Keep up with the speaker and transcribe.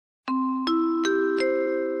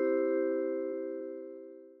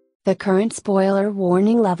The current spoiler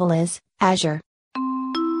warning level is Azure.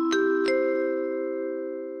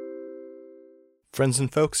 Friends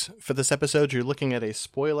and folks, for this episode, you're looking at a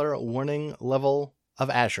spoiler warning level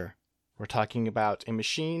of Azure. We're talking about a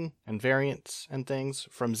machine and variants and things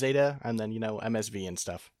from Zeta and then, MSV and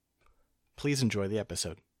stuff. Please enjoy the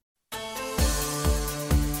episode.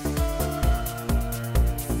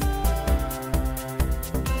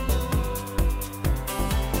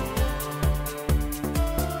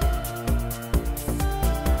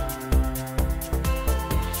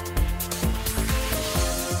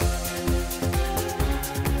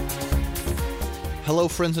 Hello,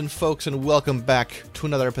 friends and folks, and welcome back to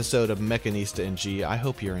another episode of Mechanista and G. I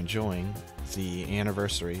hope you're enjoying the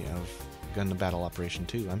anniversary of Gundam Battle Operation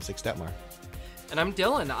 2. I'm Six Detmar. And I'm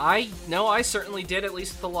Dylan. I certainly did, at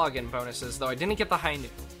least the login bonuses, though I didn't get the high new.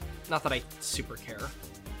 Not that I super care.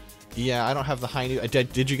 Yeah, I don't have the high new.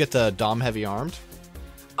 Did you get the Dom Heavy Armed?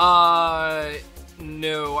 No,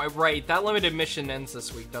 right. That limited mission ends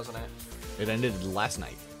this week, doesn't it? It ended last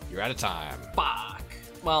night. You're out of time. Fuck.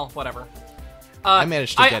 Well, whatever. I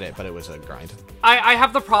managed to get it, but it was a grind. I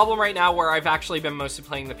have the problem right now where I've actually been mostly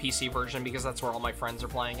playing the PC version because that's where all my friends are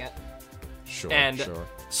playing it. Sure.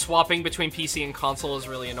 Swapping between PC and console is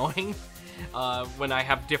really annoying when I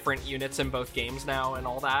have different units in both games now and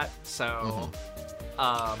all that. So,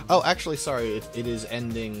 actually, sorry. It is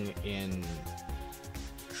ending in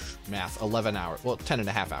math 11 hours. Well, 10 and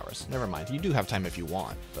a half hours. Never mind. You do have time if you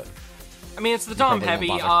want, but I mean, it's the Dom Heavy.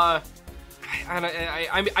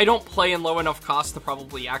 I don't play in low enough cost to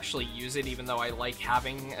probably actually use it, even though I like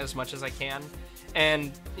having as much as I can.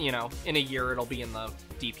 And, in a year it'll be in the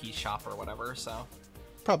DP shop or whatever, so.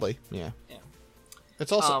 Probably, yeah.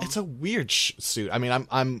 It's also, it's a weird suit. I mean,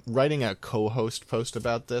 I'm writing a co-host post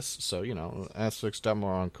about this, so, ask Six Detmar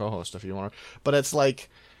on co-host if you want to. But it's like,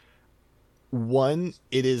 one,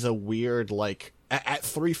 it is a weird, like, at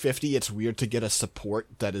 350, it's weird to get a support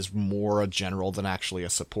that is more a general than actually a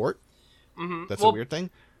support. Mm-hmm. That's a weird thing.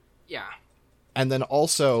 Yeah. And then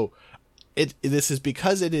also, this is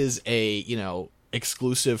because it is a,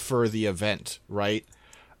 exclusive for the event, right?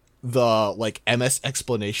 The, MS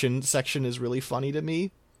explanation section is really funny to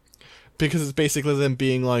me. Because it's basically them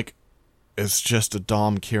being like, it's just a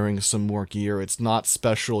Dom carrying some more gear. It's not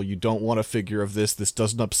special. You don't want a figure of this. This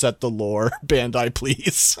doesn't upset the lore. Bandai,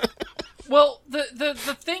 please. Well,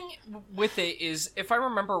 the thing with it is, if I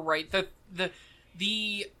remember right, the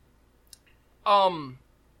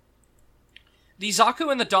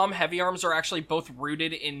Zaku and the Dom Heavy Arms are actually both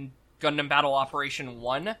rooted in Gundam Battle Operation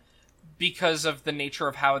 1 because of the nature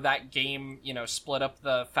of how that game, split up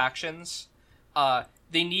the factions.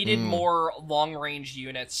 They needed more long-range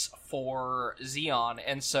units for Zeon,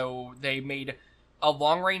 and so they made a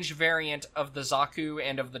long-range variant of the Zaku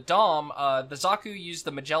and of the Dom. The Zaku used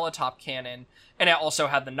the Magella Top Cannon, and it also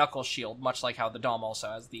had the Knuckle Shield, much like how the Dom also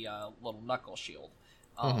has the little Knuckle Shield.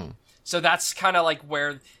 So that's kind of like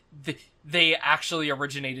where they actually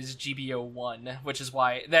originated as GBO1, which is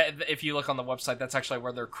why, that if you look on the website, that's actually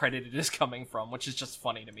where their credit is coming from, which is just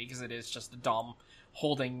funny to me, because it is just a Dom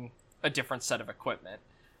holding a different set of equipment.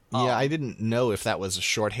 Yeah, I didn't know if that was a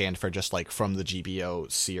shorthand for just, from the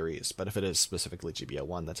GBO series, but if it is specifically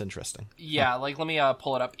GBO1, that's interesting. Yeah, let me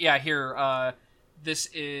pull it up. Yeah, here, this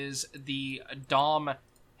is the Dom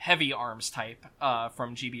Heavy Arms type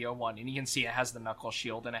from GBO1, and you can see it has the Knuckle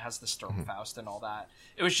Shield, and it has the Sturmfaust and all that.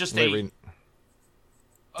 It was just they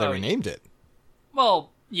renamed it.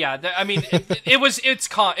 Well, yeah,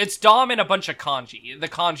 it's Dom and a bunch of kanji. The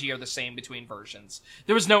kanji are the same between versions.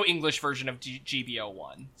 There was no English version of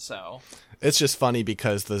GBO1, so. It's just funny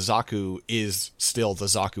because the Zaku is still the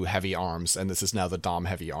Zaku Heavy Arms, and this is now the Dom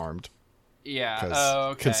Heavy Armed. Yeah,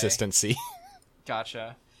 okay. Consistency.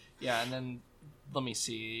 Gotcha. Yeah, and then, let me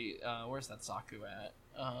see, where's that Zaku at?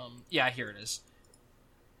 Yeah, here it is.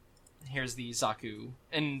 Here's the Zaku.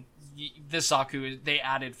 And this Zaku, they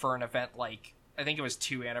added for an event I think it was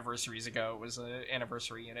 2 anniversaries ago. It was an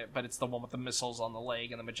anniversary unit, but it's the one with the missiles on the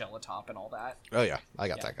leg and the Magella Top and all that. Oh yeah, I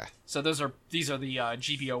got that guy. So these are the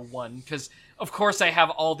GBO1, because of course I have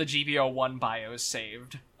all the GBO1 bios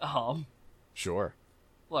saved. Sure.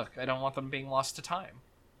 Look, I don't want them being lost to time.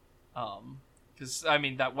 Because I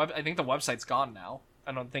think the website's gone now.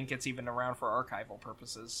 I don't think it's even around for archival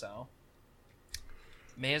purposes, so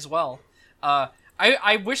may as well.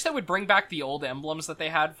 I wish they would bring back the old emblems that they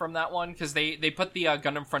had from that one, because they put the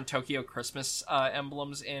Gundam Front Tokyo Christmas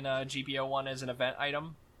emblems in GBO1 as an event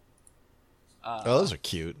item. Those are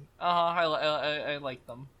cute. I like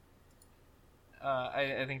them.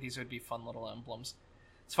 I think these would be fun little emblems.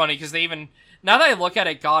 It's funny, because they even... Now that I look at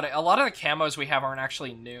it, God, a lot of the camos we have aren't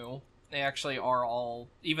actually new. They actually are all...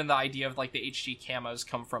 Even the idea of, like, the HG camos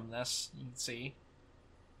come from this. You can see.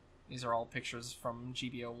 These are all pictures from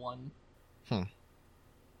GBO1.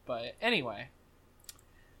 But anyway.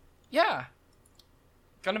 Yeah.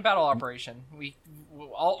 Gundam Battle Operation. We're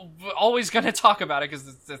always going to talk about it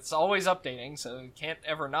because it's always updating, so we can't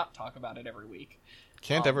ever not talk about it every week.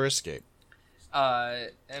 Can't ever escape.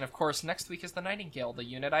 And of course, next week is the Nightingale, the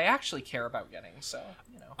unit I actually care about getting, so,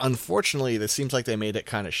 you know. Unfortunately, this seems like they made it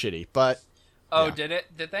kind of shitty, but... Oh, yeah. did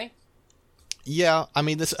it? Did they? Yeah, I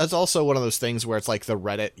mean, this is also one of those things where it's like the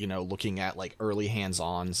Reddit, you know, looking at, like, early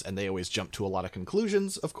hands-ons, and they always jump to a lot of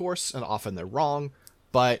conclusions, of course, and often they're wrong,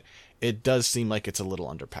 but it does seem like it's a little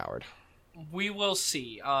underpowered. We will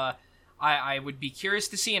see. I would be curious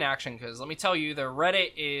to see in action, because let me tell you, the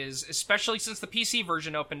Reddit is, especially since the PC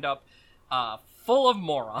version opened up, full of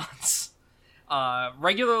morons.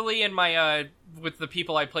 Regularly in my, with the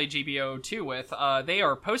people I play GBO2 with, they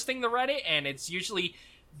are posting the Reddit, and it's usually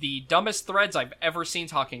the dumbest threads I've ever seen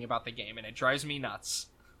talking about the game, and it drives me nuts.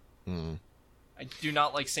 I do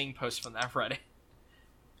not like seeing posts from that Reddit.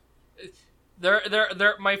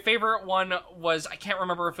 My favorite one was, I can't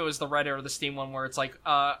remember if it was the Reddit or the Steam one, where it's like,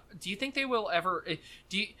 do you think they will ever...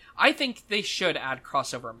 I think they should add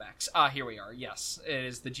crossover mechs. Here we are. Yes, it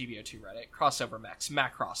is the GBO2 Reddit. Crossover mechs,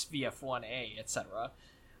 Macross, VF1A, etc.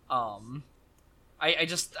 I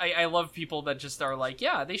love people that just are like,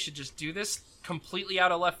 yeah, they should just do this completely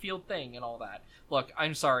out of left field thing and all that. Look,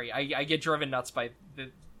 I'm sorry. I get driven nuts by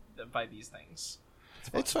these things.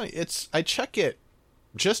 It's funny. I check it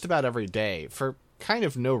just about every day for kind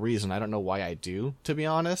of no reason. I don't know why I do, to be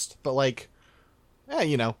honest, but like,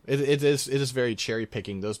 you know, it is very cherry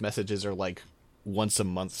picking. Those messages are like once a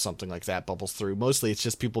month, something like that bubbles through. Mostly it's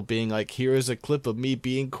just people being like, here is a clip of me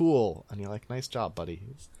being cool, and you're like, nice job, buddy.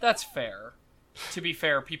 That's fair. To be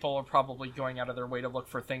fair, people are probably going out of their way to look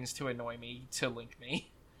for things to annoy me, to link me.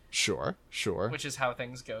 Sure. Which is how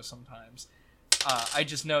things go sometimes. I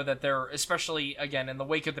just know that there, especially, again, in the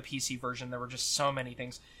wake of the PC version, there were just so many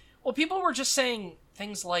things. Well, people were just saying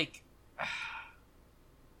things like...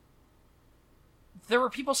 there were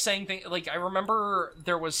people saying things... Like, I remember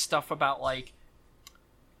there was stuff about, like,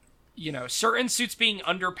 you know, certain suits being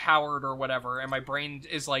underpowered or whatever, and my brain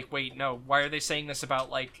is like, wait, no, why are they saying this about,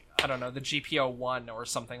 like, I don't know, the GPO-1 or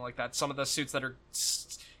something like that? Some of the suits that are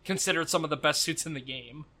considered some of the best suits in the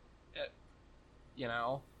game. You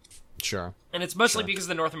know? Sure. And it's mostly because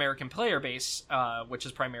the North American player base, which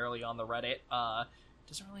is primarily on the Reddit,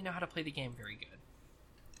 doesn't really know how to play the game very good.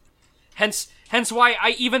 Hence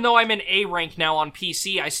why even though I'm in A rank now on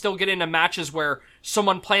PC, I still get into matches where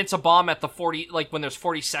someone plants a bomb at the 40, like when there's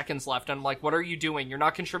 40 seconds left, and I'm like, what are you doing? You're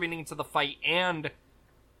not contributing to the fight, and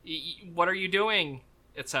what are you doing?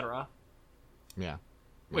 Etc. Yeah.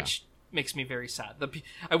 Which makes me very sad.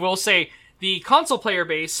 I will say, the console player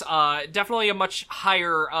base, definitely a much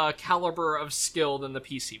higher caliber of skill than the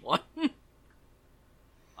PC one.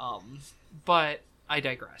 But I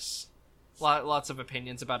digress. Lots of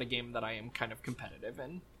opinions about a game that I am kind of competitive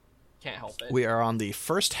in. Can't help it. We are on the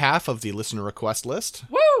first half of the listener request list.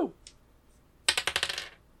 Woo!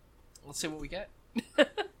 Let's see what we get.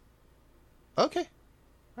 Okay.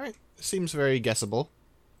 Alright. Seems very guessable.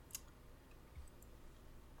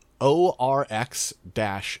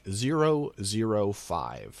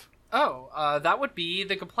 ORX-005. Oh, that would be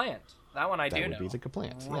the Gaplant. That one I do know. That would be the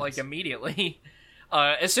Gaplant, yes. Like, immediately.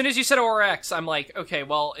 As soon as you said ORX, I'm like, okay,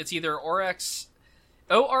 well, it's either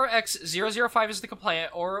ORX-005 is the Gaplant,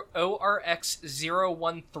 or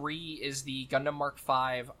ORX-013 is the Gundam Mark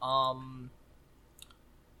V.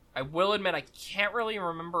 I will admit I can't really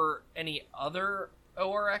remember any other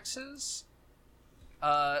ORXs.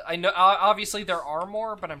 I know, obviously there are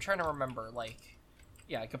more, but I'm trying to remember, like...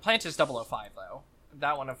 Yeah, Gaplant is 005, though.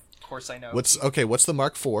 That one, of course, I know. What's the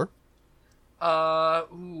Mark IV?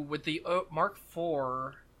 With the Mark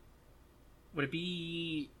IV, would it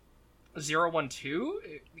be 012?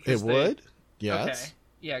 It would? Yes. Okay.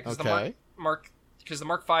 Yeah, because the Mark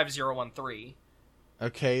V is 013.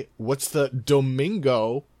 Okay, what's the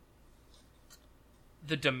Domingo?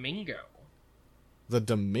 The Domingo? The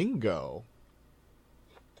Domingo?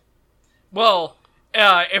 Well,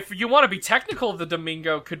 if you want to be technical, the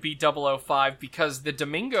Domingo could be 005, because the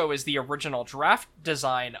Domingo is the original draft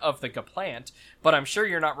design of the Gaplant, but I'm sure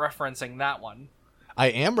you're not referencing that one. I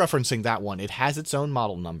am referencing that one. It has its own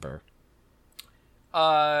model number.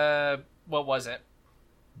 What was it?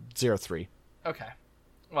 03. Okay.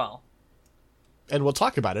 Well. And we'll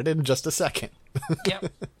talk about it in just a second.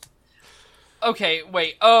 Yep. Okay,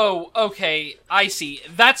 wait. Oh, okay. I see.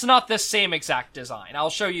 That's not the same exact design.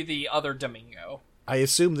 I'll show you the other Domingo. I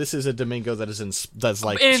assume this is a Domingo that is that's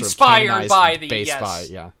like inspired sort of by the based yes. by,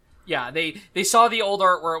 yeah. Yeah, they saw the old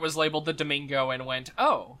art where it was labeled the Domingo and went,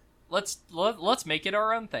 oh, let's make it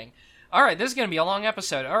our own thing. All right, this is going to be a long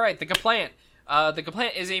episode. All right, the Gaplant. The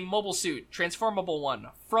Gaplant is a mobile suit, transformable one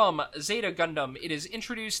from Zeta Gundam. It is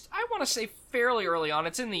introduced, I want to say, fairly early on.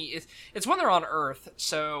 It's when they're on Earth,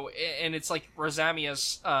 so, and it's like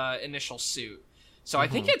Rosamia's initial suit. So I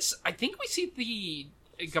think we see the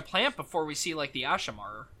Gaplant before we see like the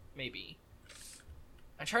Ashamar, maybe.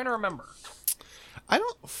 I'm trying to remember. I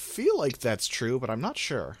don't feel like that's true, but I'm not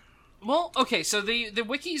sure. Well, okay, so the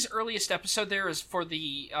Wiki's earliest episode there is for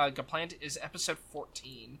the Gaplant is episode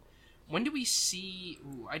 14. When do we see...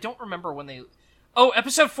 Ooh, I don't remember when they... Oh,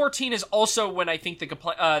 episode 14 is also when I think the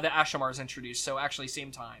Ashamar is introduced, so actually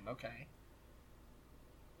same time, okay.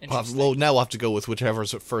 Well, now we'll have to go with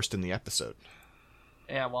whichever's first in the episode.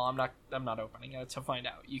 Yeah, well, I'm not opening it to find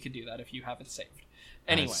out. You can do that if you have it saved.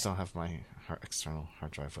 Anyway. I just don't have my external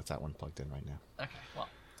hard drive with that one plugged in right now. Okay, well,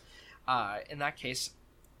 in that case,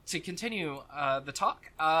 to continue the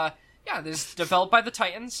talk, this is developed by the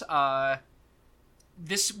Titans.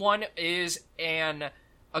 This one is an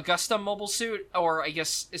Augusta mobile suit, or I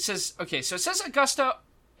guess it says... Okay, so it says Augusta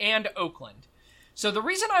and Oakland. So the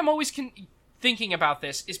reason I'm always thinking about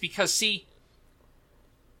this is because, see...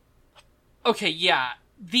 Okay, yeah,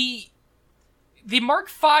 the Mark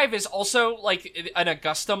V is also, like, an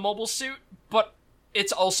Augusta mobile suit, but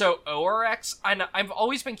it's also ORX. I've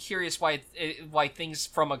always been curious why things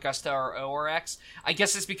from Augusta are ORX. I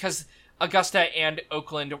guess it's because Augusta and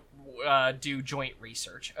Oakland do joint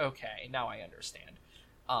research. Okay, now I understand.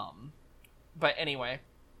 But anyway,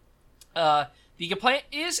 the Gaplant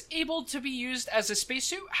is able to be used as a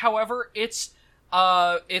spacesuit. However, its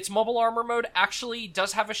mobile armor mode actually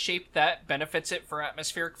does have a shape that benefits it for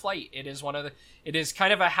atmospheric flight. It is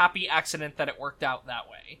kind of a happy accident that it worked out that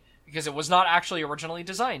way, because it was not actually originally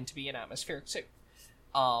designed to be an atmospheric suit.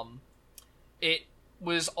 It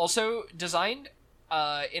was also designed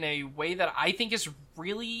in a way that I think is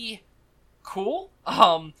really cool,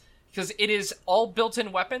 because it is all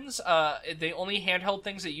built-in weapons. The only handheld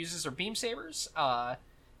things it uses are beam sabers,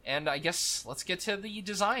 and I guess let's get to the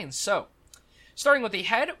designs. So, starting with the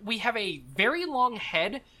head, we have a very long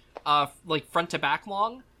head, like front to back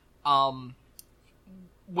long,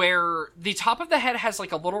 where the top of the head has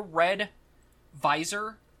like a little red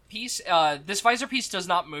visor piece. This visor piece does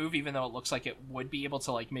not move, even though it looks like it would be able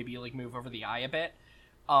to like maybe like move over the eye a bit.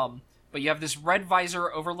 But you have this red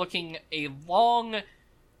visor overlooking a long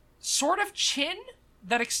sort of chin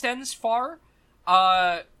that extends far.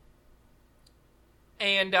 And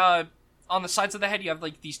on the sides of the head, you have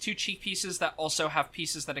like these two cheek pieces that also have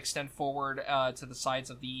pieces that extend forward to the sides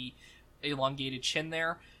of the elongated chin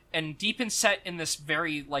there. And deep inset in this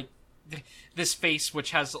very, like, this face,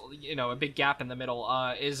 which has, you know, a big gap in the middle,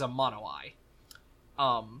 is a mono eye.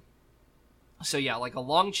 So yeah, like a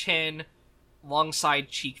long chin, long side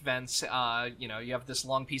cheek vents, you know, you have this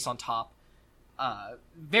long piece on top.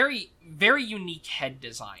 Very, very unique head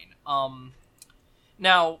design.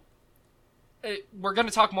 Now, we're going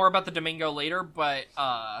to talk more about the Domingo later, but,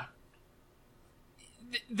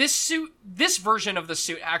 this version of the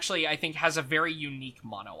suit actually, I think, has a very unique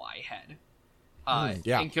mono eye head.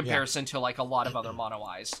 In comparison to, like, a lot of other mono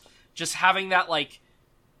eyes. Just having that, like...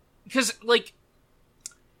 Because, like...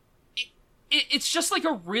 It's just, like,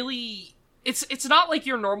 a really... It's not like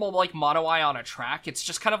your normal, like, mono eye on a track. It's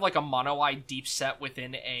just kind of like a mono eye deep set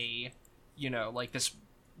within a, you know, like, this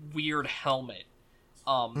weird helmet.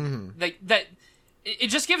 That it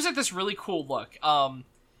just gives it this really cool look.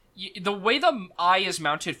 The way the eye is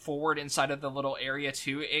mounted forward inside of the little area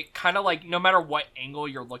too, it kind of like, no matter what angle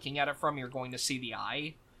you're looking at it from, you're going to see the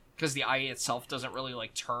eye, because the eye itself doesn't really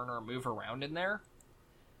like turn or move around in there.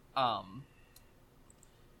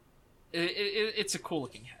 It's a cool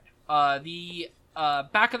looking head. The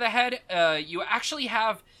back of the head, you actually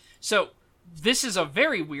have, so this is a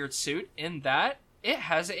very weird suit in that it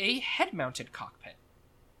has a head mounted cockpit.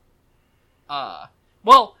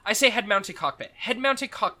 Well, I say head-mounted cockpit. Head-mounted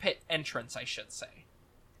cockpit entrance, I should say.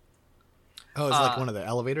 Oh, is it like one of the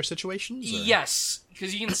elevator situations? Or? Yes,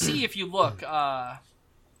 because you can see if you look,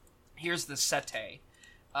 here's the sete.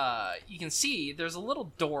 You can see there's a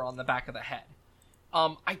little door on the back of the head.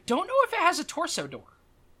 I don't know if it has a torso door.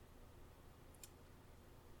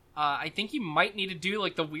 I think you might need to do,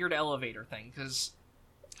 like, the weird elevator thing, because...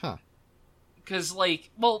 Huh. Because, like,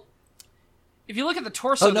 well... If you look at the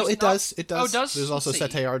torso... Oh, no, it does. It does. Oh, it does? There's also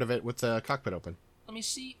sete art of it with the cockpit open. Let me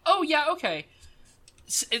see. Oh, yeah, okay.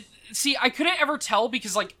 See, I couldn't ever tell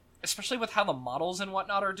because, like, especially with how the models and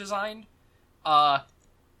whatnot are designed,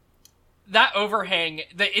 that overhang,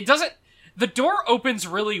 it doesn't... The door opens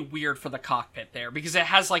really weird for the cockpit there, because it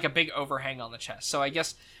has, like, a big overhang on the chest. So I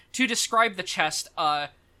guess, to describe the chest,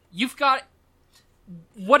 you've got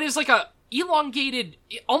what is, like, a elongated,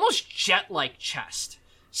 almost jet-like chest.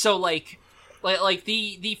 So, like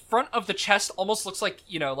the front of the chest almost looks like,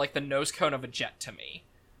 you know, like the nose cone of a jet to me.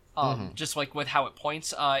 Just, like, with how it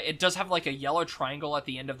points. It does have, like, a yellow triangle at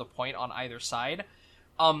the end of the point on either side.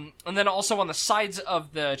 And then also on the sides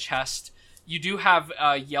of the chest, you do have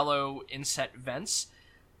yellow inset vents.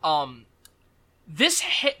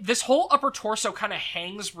 This whole upper torso kind of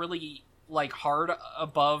hangs really, like, hard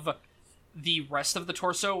above the rest of the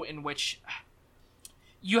torso, in which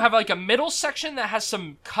you have, like, a middle section that has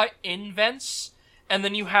some cut-in vents, and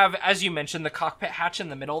then you have, as you mentioned, the cockpit hatch in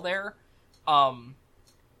the middle there. And,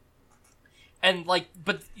 like,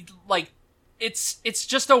 but, like, it's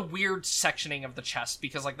just a weird sectioning of the chest,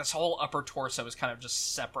 because, like, this whole upper torso is kind of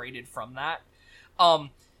just separated from that.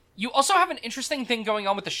 You also have an interesting thing going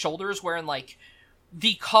on with the shoulders, wherein, like,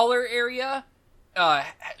 the collar area,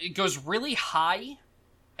 it goes really high,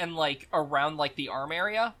 and, like, around, like, the arm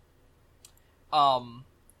area.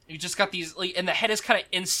 You just got these, like, and the head is kind of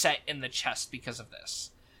inset in the chest because of this.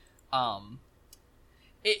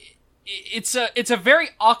 It's a very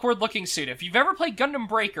awkward looking suit. If you've ever played Gundam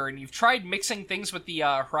Breaker and you've tried mixing things with the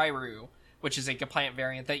Hyrule, which is a Gaplant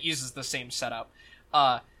variant that uses the same setup,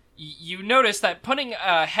 you notice that putting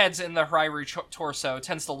heads in the Hyrule torso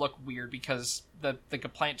tends to look weird, because the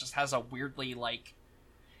Gaplant just has a weirdly, like,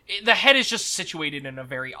 the head is just situated in a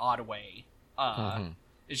very odd way.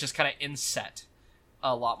 It's just kind of inset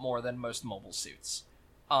a lot more than most mobile suits.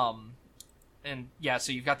 And yeah,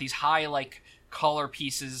 so you've got these high, like, collar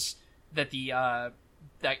pieces that the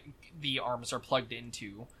arms are plugged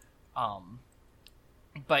into.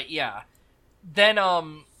 But yeah. Then,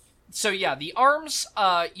 so yeah, the arms,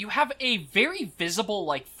 you have a very visible,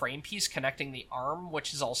 like, frame piece connecting the arm,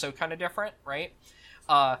 which is also kind of different, right?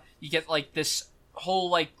 You get, like, this whole,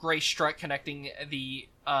 like, gray strut connecting the,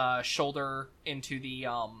 shoulder into the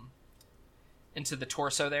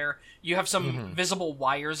torso there. You have some visible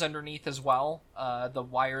wires underneath as well. The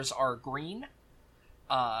wires are green.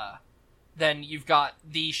 Then you've got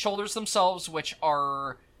the shoulders themselves, which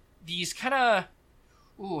are these kind of...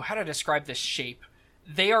 Ooh, how to describe this shape?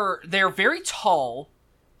 They're very tall.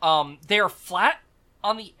 They are flat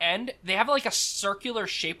on the end. They have, like, a circular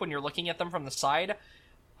shape when you're looking at them from the side.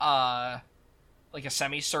 Like a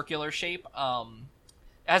semicircular shape. It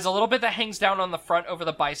has a little bit that hangs down on the front over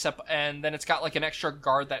the bicep, and then it's got, like, an extra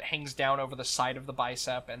guard that hangs down over the side of the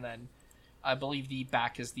bicep, and then I believe the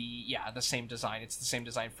back is the same design. It's the same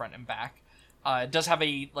design front and back. It does have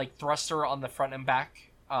a, like, thruster on the front and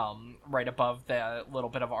back, right above the little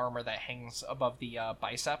bit of armor that hangs above the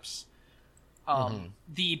biceps.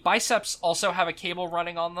 The biceps also have a cable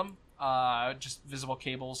running on them, just visible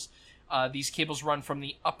cables. These cables run from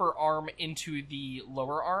the upper arm into the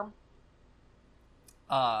lower arm.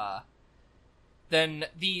 Then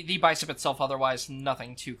the bicep itself, otherwise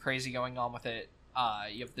nothing too crazy going on with it.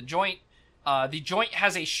 You have the joint. The joint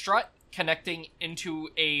has a strut connecting into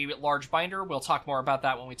a large binder. We'll talk more about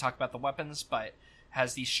that when we talk about the weapons, but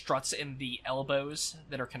has these struts in the elbows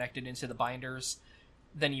that are connected into the binders.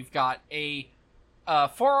 Then you've got a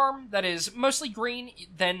forearm that is mostly green.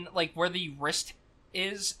 Then, like, where the wrist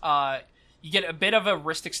is, you get a bit of a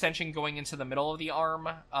wrist extension going into the middle of the arm,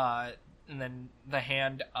 and then the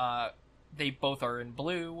hand, they both are in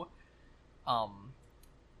blue.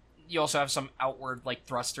 You also have some outward, like,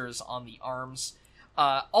 thrusters on the arms.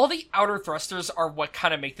 All the outer thrusters are what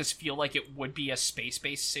kind of make this feel like it would be a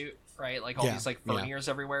space-based suit, right? Like, all these, like, verniers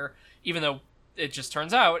everywhere. Even though it just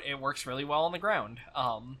turns out it works really well on the ground.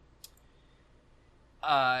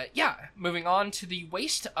 Moving on to the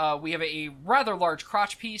waist, we have a rather large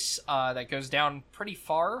crotch piece that goes down pretty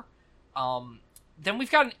far. Then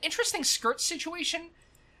we've got an interesting skirt situation.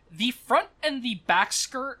 The front and the back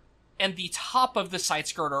skirt and the top of the side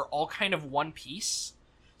skirt are all kind of one piece.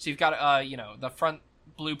 So you've got, the front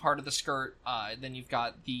blue part of the skirt, then you've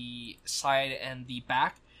got the side and the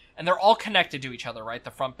back, and they're all connected to each other, right?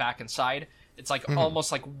 The front, back, and side. It's like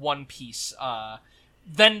almost like one piece.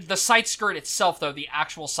 Then the side skirt itself, though, the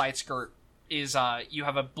actual side skirt is, you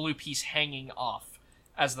have a blue piece hanging off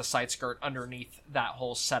as the side skirt underneath that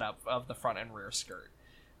whole setup of the front and rear skirt.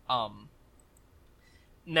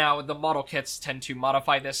 Now, the model kits tend to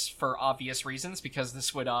modify this for obvious reasons, because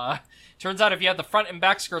this would, turns out if you have the front and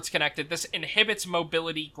back skirts connected, this inhibits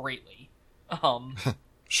mobility greatly.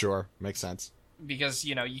 Sure, makes sense. Because,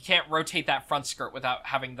 you can't rotate that front skirt without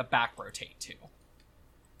having the back rotate, too.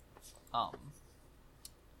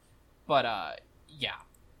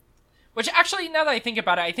 Which actually, now that I think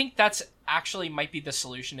about it, I think that's actually might be the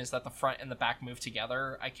solution, is that the front and the back move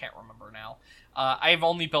together. I can't remember now. I've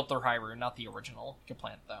only built the Hyrule, not the original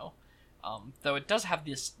Gaplant, though. Though it does have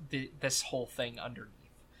this whole thing underneath.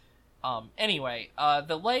 Anyway,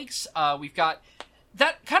 the legs, we've got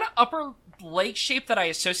that kind of upper leg shape that I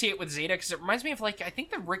associate with Zeta, because it reminds me of, like, I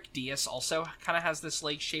think the Rick Dias also kind of has this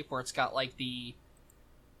leg shape where it's got, like, the...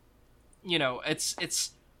 You know,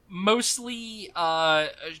 it's mostly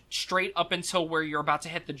straight up until where you're about to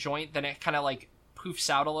hit the joint, then it kind of, like, poofs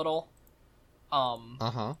out a little.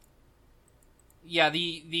 Yeah,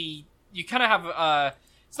 you kind of have,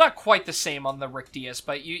 it's not quite the same on the Rick Dias,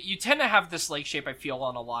 but you tend to have this leg shape, I feel,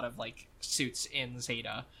 on a lot of, like, suits in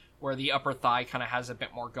Zeta, where the upper thigh kind of has a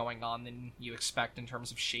bit more going on than you expect in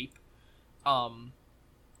terms of shape.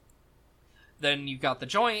 Then you've got the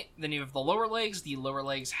joint, then you have the lower legs. The lower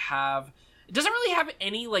legs have... It doesn't really have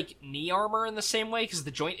any, like, knee armor in the same way, because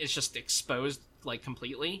the joint is just exposed, like,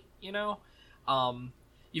 completely, you know?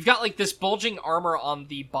 You've got, like, this bulging armor on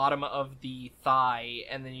the bottom of the thigh,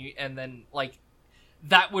 and then, like,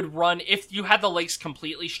 that would run... If you had the legs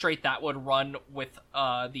completely straight, that would run with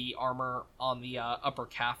the armor on the upper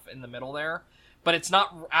calf in the middle there. But it's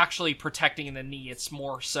not actually protecting the knee, it's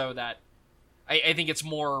more so that... I think it's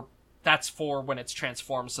more... That's for when it's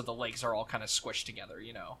transformed, so the legs are all kind of squished together,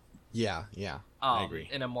 you know? Yeah, I agree.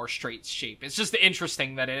 In a more straight shape. It's just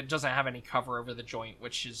interesting that it doesn't have any cover over the joint,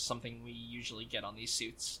 which is something we usually get on these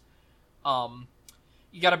suits. You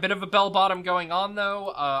got a bit of a bell bottom going on, though.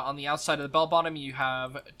 On the outside of the bell bottom, you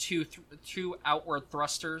have two outward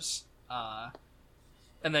thrusters,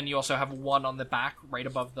 and then you also have one on the back, right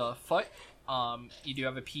above the foot. You do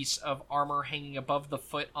have a piece of armor hanging above the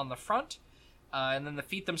foot on the front. And then the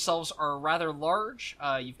feet themselves are rather large.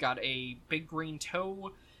 You've got a big green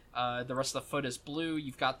toe. The rest of the foot is blue.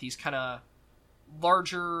 You've got these kind of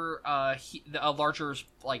larger, a larger,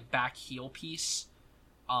 like, back heel piece.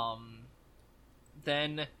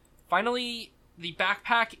 Then, finally, the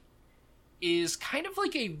backpack is kind of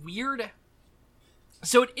like a weird...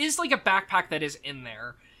 So it is like a backpack that is in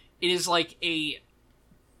there. It is like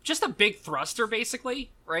just a big thruster,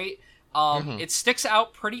 basically, right? It sticks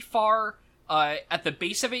out pretty far. At the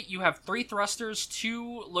base of it, you have 3 thrusters,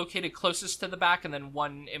 2 located closest to the back, and then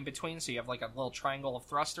 1 in between, so you have like a little triangle of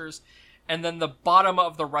thrusters. And then the bottom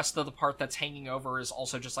of the rest of the part that's hanging over is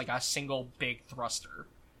also just like a single big thruster.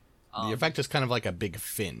 The effect is kind of like a big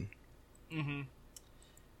fin.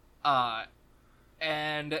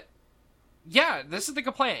 And yeah, this is the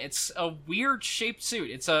Gaplant. It's a weird shaped suit.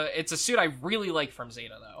 It's a suit I really like from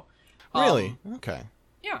Zeta, though. Really? Okay.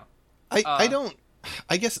 Yeah.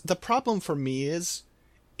 I guess the problem for me is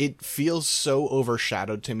it feels so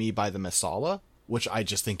overshadowed to me by the Masala, which I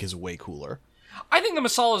just think is way cooler. I think the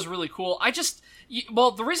Masala is really cool.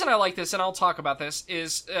 The reason I like this, and I'll talk about this,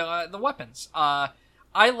 is the weapons. I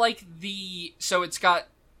like so it's got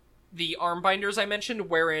the arm binders I mentioned,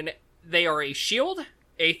 wherein they are a shield,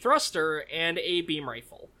 a thruster, and a beam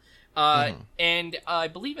rifle. And I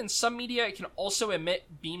believe in some media it can also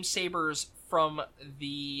emit beam sabers from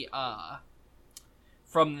the arms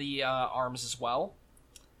as well.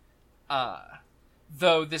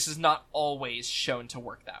 Though this is not always shown to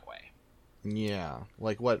work that way. Yeah.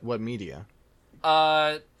 Like what media?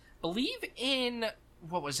 Believe in,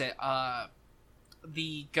 what was it?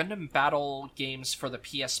 The Gundam Battle games for the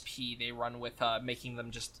PSP, they run with making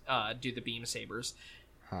them just do the beam sabers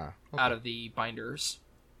out of the binders.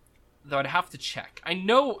 Though I'd have to check. I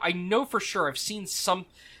know for sure I've seen some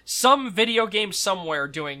video game somewhere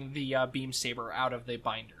doing the beam saber out of the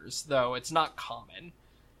binders, though it's not common.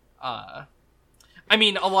 I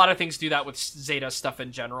mean, a lot of things do that with Zeta stuff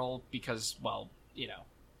in general, because, well, you know,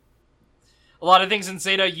 a lot of things in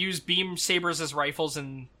Zeta use beam sabers as rifles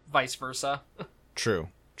and vice versa. True.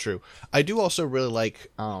 I do also really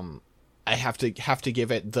like, I have to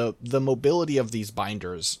give it the mobility of these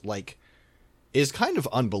binders, like, is kind of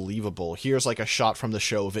unbelievable. Here's like a shot from the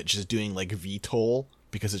show of it just doing like VTOL,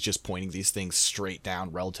 because it's just pointing these things straight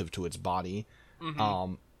down relative to its body.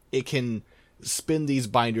 It can spin these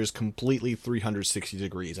binders completely 360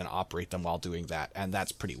 degrees and operate them while doing that, and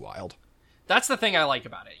that's pretty wild. That's the thing I like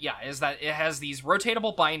about it, yeah, is that it has these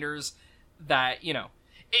rotatable binders that, you know,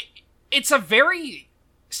 it's a very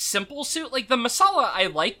simple suit. Like, the Masala I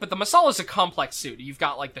like, but the Masala is a complex suit. You've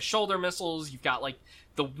got, like, the shoulder missiles, you've got, like,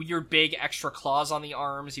 the weird big extra claws on the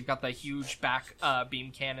arms, you've got the huge back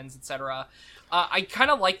beam cannons, etc. I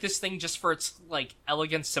kind of like this thing just for its, like,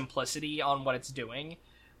 elegant simplicity on what it's doing.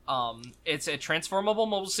 It's a transformable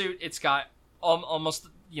mobile suit. It's got almost,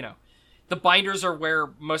 you know, the binders are where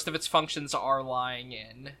most of its functions are lying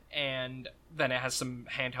in, and then it has some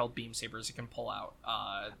handheld beam sabers it can pull out,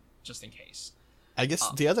 just in case. I guess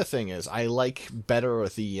the other thing is I like better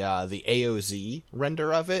the AOZ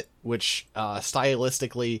render of it, which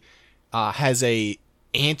stylistically has a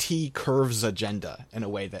anti-curves agenda in a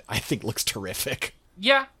way that I think looks terrific.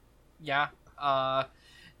 Yeah.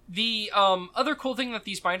 The other cool thing that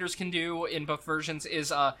these binders can do in both versions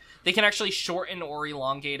is they can actually shorten or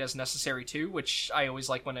elongate as necessary too, which I always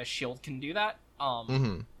like when a shield can do that.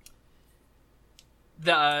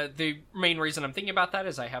 The main reason I'm thinking about that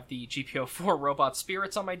is I have the GPO4 Robot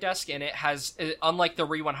Spirits on my desk, and it has, unlike the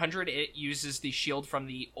Re 100, it uses the shield from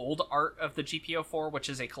the old art of the GPO4, which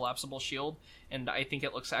is a collapsible shield, and I think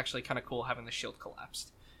it looks actually kind of cool having the shield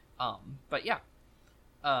collapsed. But yeah.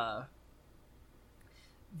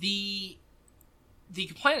 The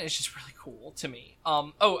Gaplant is just really cool to me.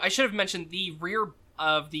 I should have mentioned the rear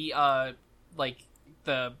of the,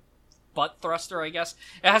 the butt thruster, I guess.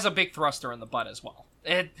 It has a big thruster in the butt as well.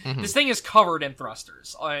 This thing is covered in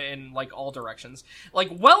thrusters in all directions.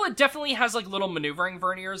 It definitely has little maneuvering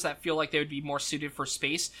verniers that feel like they would be more suited for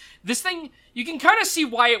space. This thing, you can kind of see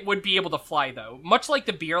why it would be able to fly though. Much like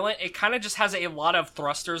the Beerlant, it kind of just has a lot of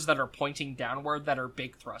thrusters that are pointing downward that are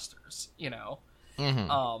big thrusters, you know.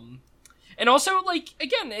 And also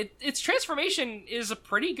again, its transformation is a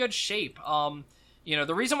pretty good shape.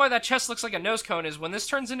 The reason why that chest looks like a nose cone is when this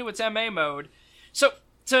turns into its MA mode. So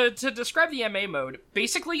to describe the MA mode,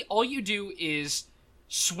 basically all you do is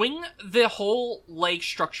swing the whole leg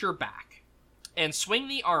structure back and swing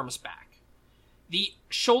the arms back. The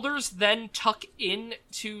shoulders then tuck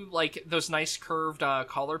into those nice curved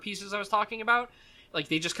collar pieces I was talking about.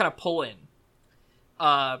 They just kind of pull in.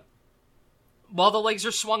 While the legs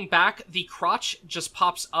are swung back, the crotch just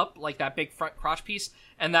pops up like that big front crotch piece,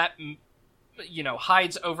 and that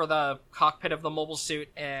hides over the cockpit of the mobile suit.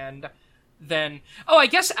 And then I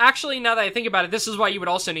guess actually now that I think about it, this is why you would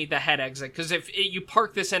also need the head exit, because if you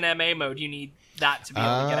park this in MA mode, you need that to be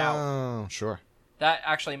able to get out. Oh, sure. That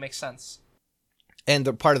actually makes sense.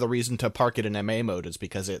 And part of the reason to park it in MA mode is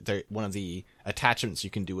because one of the attachments you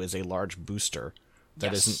can do is a large booster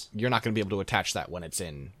that isn't. You're not going to be able to attach that when it's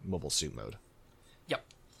in mobile suit mode. Yep.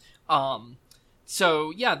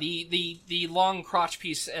 So yeah, the long crotch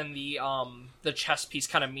piece and the chest piece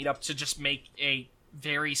kind of meet up to just make a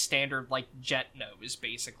very standard jet nose.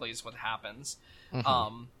 Basically, is what happens.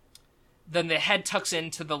 Then the head tucks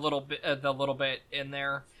into the little bit in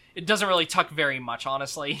there. It doesn't really tuck very much,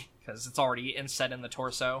 honestly, because it's already inset in the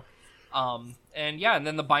torso. And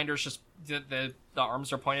then the binders just the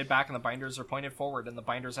arms are pointed back and the binders are pointed forward, and the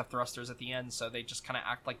binders have thrusters at the end, so they just kind of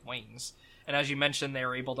act like wings. And as you mentioned, they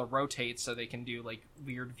are able to rotate, so they can do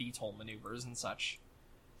weird VTOL maneuvers and such.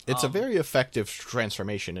 It's a very effective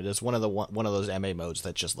transformation. It is one of those MA modes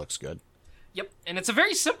that just looks good. Yep, and it's a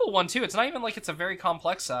very simple one too. It's not even it's a very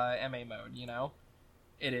complex MA mode.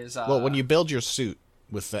 It is. Well, when you build your suit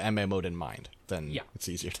with the MA mode in mind, then it's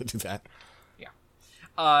easier to do that.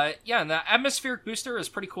 And the atmospheric booster is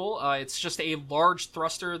pretty cool. It's just a large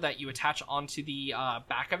thruster that you attach onto the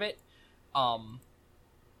back of it.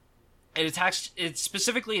 It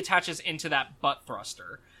specifically attaches into that butt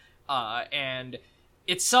thruster. And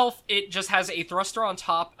itself, it just has a thruster on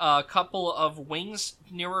top, a couple of wings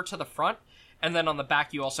nearer to the front, and then on the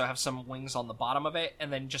back you also have some wings on the bottom of it,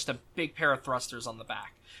 and then just a big pair of thrusters on the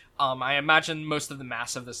back. I imagine most of the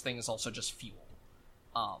mass of this thing is also just fuel.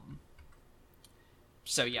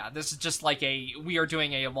 So yeah, this is just we are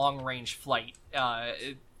doing a long-range flight.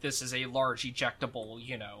 This is a large ejectable,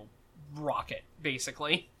 rocket,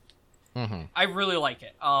 basically. I really like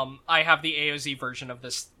it. I have the AOZ version of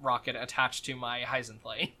this rocket attached to my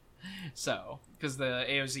Heisenplay. So, because the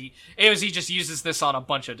AOZ just uses this on a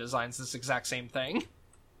bunch of designs, this exact same thing.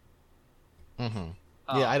 Yeah,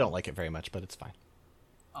 I don't like it very much, but it's fine.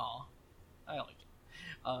 Oh, I like it.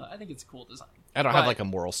 I think it's a cool design. I don't have a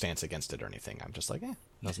moral stance against it or anything. I'm just it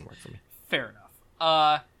doesn't work for me. Fair enough.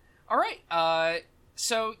 All right.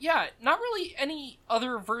 So yeah, not really any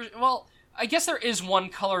other version. Well, I guess there is one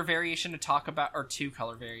color variation to talk about, or two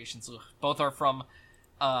color variations. Ugh. Both are from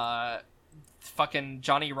fucking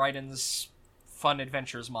Johnny Ryden's Fun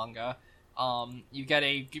Adventures manga. You get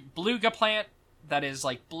a blue Gaplant that is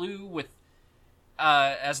blue with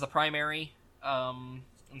as the primary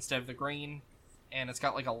instead of the green, and it's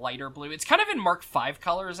got a lighter blue. It's kind of in Mark V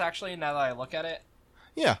colors, actually, now that I look at it.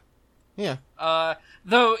 Yeah.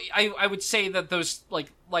 Though I would say that those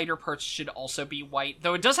lighter parts should also be white,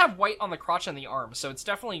 though it does have white on the crotch and the arms, so it's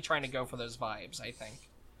definitely trying to go for those vibes, I think.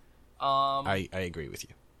 I agree with you.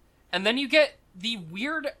 And then you get the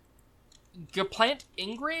weird Gaplant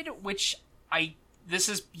Ingrid, which this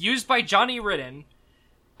is used by Johnny Ridden.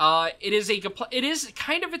 It is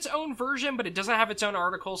kind of its own version, but it doesn't have its own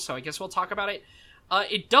article, so I guess we'll talk about it.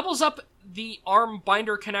 It doubles up the arm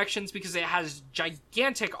binder connections because it has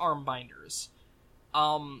gigantic arm binders.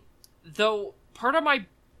 Though part of my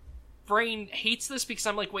brain hates this because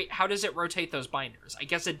I'm like, wait, how does it rotate those binders? I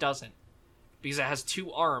guess it doesn't. Because it has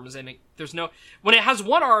two arms, and when it has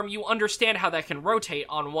one arm, you understand how that can rotate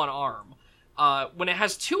on one arm. When it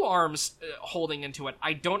has two arms holding into it,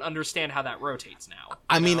 I don't understand how that rotates now.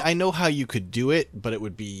 I mean, I know how you could do it, but it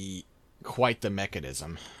would be quite the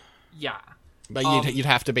mechanism. Yeah. But you'd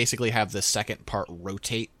have to basically have the second part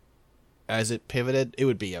rotate as it pivoted. It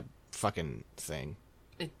would be a fucking thing.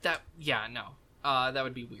 That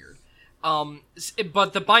would be weird.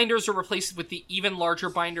 But the binders are replaced with the even larger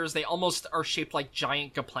binders. They almost are shaped like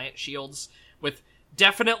giant Gaplant shields with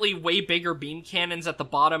definitely way bigger beam cannons at the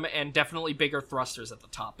bottom and definitely bigger thrusters at the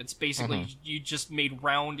top. It's basically you just made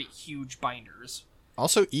round, huge binders.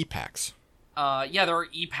 Also E-packs. There are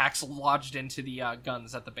E-packs lodged into the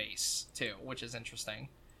guns at the base, too, which is interesting.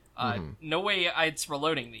 No way it's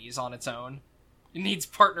reloading these on its own. It needs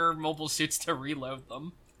partner mobile suits to reload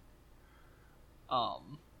them.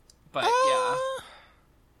 But yeah.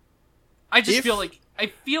 I just feel like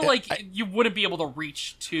you wouldn't be able to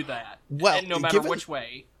reach to that, no matter which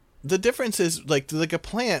way. The difference is, like, the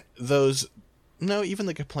Gaplant, even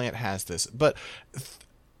the Gaplant has this, but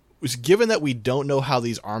given that we don't know how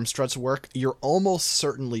these arm struts work, you're almost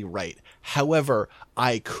certainly right. However,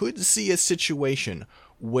 I could see a situation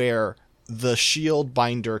where the shield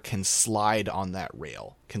binder can slide on that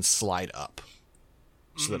rail, can slide up,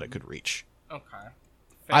 so that it could reach. Okay.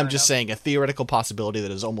 I'm just saying a theoretical possibility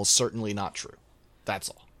that is almost certainly not true. That's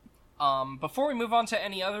all. Before we move on to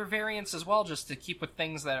any other variants as well, just to keep with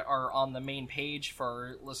things that are on the main page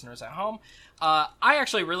for listeners at home, I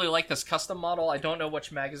actually really like this custom model. I don't know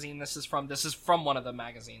which magazine this is from. This is from one of the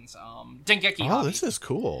magazines. Dengeki Hobby. This is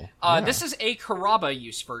cool. This is a Kuraba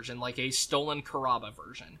use version, like a stolen Kuraba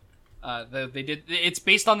version. It's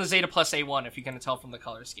based on the Zeta Plus A1, if you can tell from the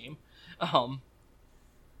color scheme.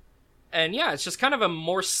 And yeah, it's just kind of a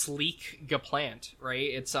more sleek Gaplant, right?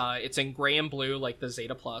 It's in gray and blue, like the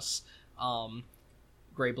Zeta Plus,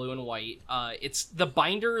 gray, blue, and white. The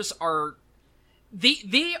binders are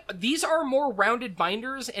these are more rounded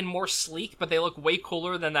binders and more sleek, but they look way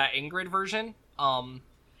cooler than that Ingrid version.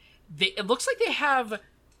 It looks like they have,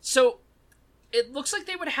 it looks like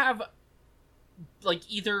they would have, like,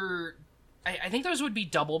 either, I think those would be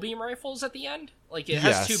double beam rifles at the end. Like, it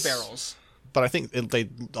has two barrels. But I think they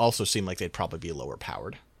also seem like they'd probably be lower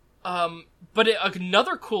powered. But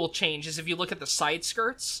another cool change is if you look at the side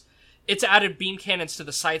skirts, it's added beam cannons to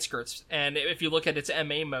the side skirts. And if you look at its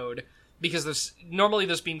MA mode, because normally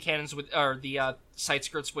those beam cannons the side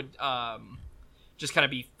skirts would just kind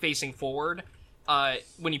of be facing forward.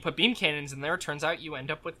 When you put beam cannons in there, it turns out you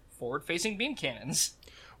end up with forward-facing beam cannons.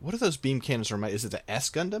 What are those beam cannons remind? Is it the S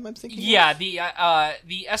Gundam I'm thinking? Yeah, the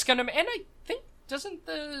S Gundam, and I think doesn't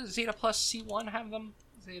the Zeta Plus C1 have them?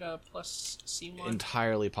 Zeta Plus C1?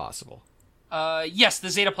 Entirely possible. Yes, the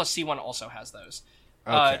Zeta Plus C1 also has those.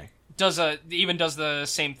 Okay. Does the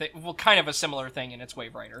same thing, well, kind of a similar thing in its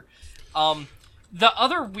Wave Rider. The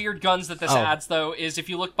other weird guns that this adds, though, is if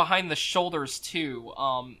you look behind the shoulders, too,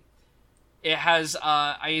 it has,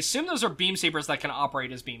 I assume those are beam sabers that can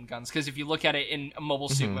operate as beam guns, because if you look at it in mobile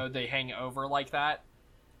suit mode, they hang over like that.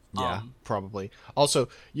 Yeah, probably. Also,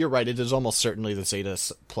 you're right, it is almost certainly the Zeta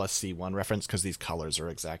Plus C1 reference, because these colors are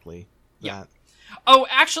exactly that. Oh,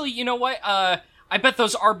 actually, you know what? I bet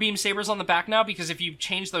those are beam sabers on the back now, because if you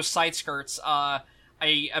change those side skirts, I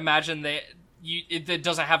imagine that it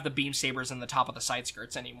doesn't have the beam sabers in the top of the side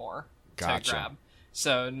skirts anymore to grab.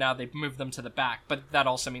 So now they've moved them to the back, but that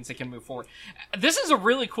also means they can move forward. This is a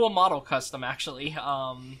really cool model custom, actually.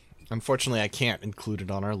 Unfortunately, I can't include it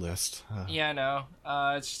on our list. Yeah, I know.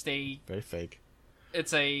 It's just very fake.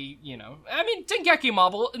 It's Dengeki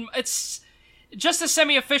model. It's just as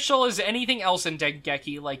semi-official as anything else in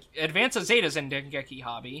Dengeki. Like, Advance of Zeta's in Dengeki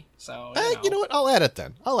Hobby, so, you know what? I'll add it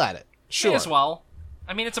then. I'll add it. Sure. May as well.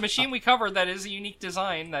 I mean, it's a machine we covered that is a unique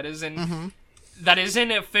design, that is in... That is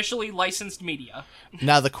in officially licensed media.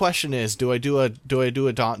 Now the question is, do I do a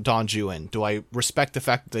Don Juin? Do I respect the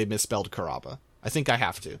fact that they misspelled Kuraba? I think I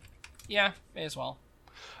have to. Yeah, may as well.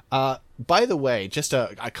 By the way, just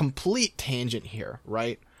a complete tangent here,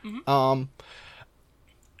 right? Mm-hmm. On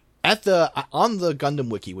the Gundam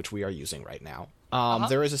Wiki, which we are using right now,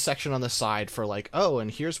 there is a section on the side for like, and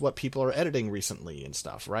here's what people are editing recently and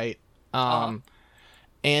stuff, right? And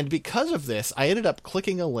because of this, I ended up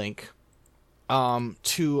clicking a link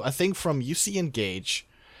to a thing from UC Engage.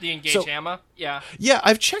 The Engage Hammer? Yeah. Yeah,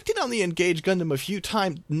 I've checked in on the Engage Gundam a few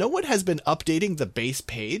times. No one has been updating the base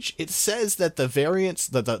page. It says that the variants,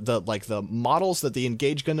 the models that the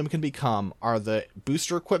Engage Gundam can become are the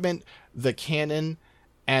booster equipment, the cannon,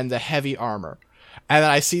 and the heavy armor. And then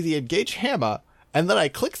I see the Engage Hammer, and then I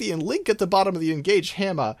click the link at the bottom of the Engage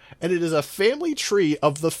Hammer, and it is a family tree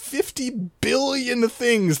of the 50 billion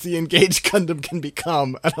things the Engage Gundam can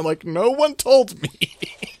become. And I'm like, no one told me.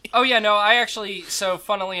 Oh yeah, no, I actually, so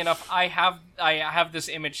funnily enough, I have this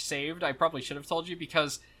image saved. I probably should have told you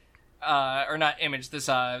because, or not image, this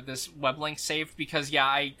web link saved because, yeah,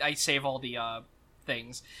 I save all the,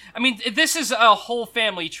 things. I mean, this is a whole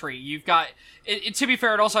family tree. You've got, to be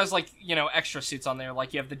fair, it also has, like, you know, extra suits on there.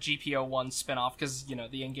 Like, you have the GP01 spinoff because, you know,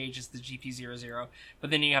 the Engage is the GP00.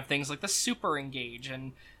 But then you have things like the Super Engage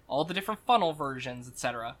and all the different funnel versions,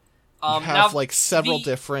 etc. You have, like, several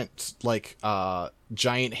different, like,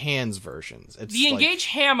 giant hands versions. The Engage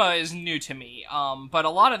Hammer is new to me, but a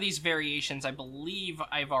lot of these variations, I believe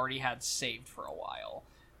I've already had saved for a while.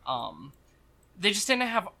 They just didn't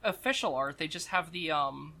have official art, they just have the, you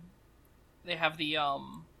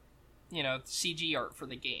know, CG art for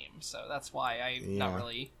the game, so that's why I'm not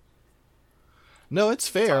really... No, it's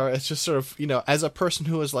fair. It's just sort of, you know, as a person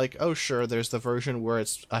who is like, oh, sure, there's the version where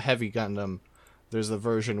it's a heavy Gundam. There's the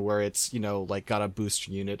version where it's, you know, like, got a boost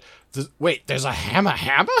unit. Wait, there's a Hammer?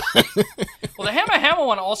 Well, the Hammer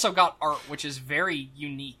one also got art, which is very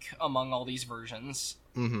unique among all these versions.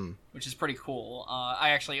 Mm-hmm. Which is pretty cool. I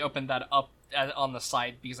actually opened that up on the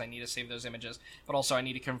side because I need to save those images. But also I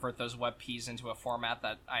need to convert those WebPs into a format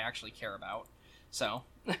that I actually care about. So...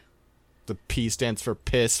 The P stands for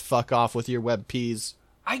piss. Fuck off with your WebPs.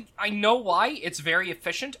 I know why. It's very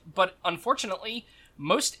efficient, but unfortunately...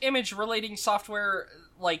 most image relating software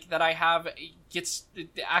like that I have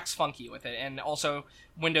acts funky with it, and also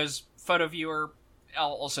Windows Photo Viewer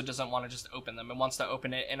also doesn't want to just open them. It wants to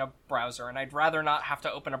open it in a browser, and I'd rather not have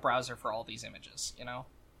to open a browser for all these images, you know?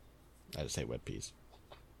 I just say WebPs.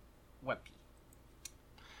 WebP.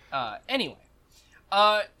 Anyway.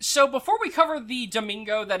 So before we cover the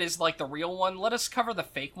Domingo that is like the real one, let us cover the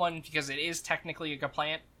fake one, because it is technically a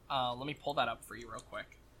Gaplant. Let me pull that up for you real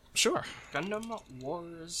quick. Sure. Gundam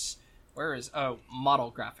Wars... where is... oh,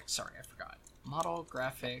 Model Graphics. Sorry, I forgot. Model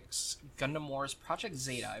Graphics, Gundam Wars, Project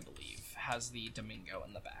Zeta, I believe, has the Domingo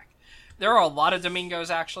in the back. There are a lot of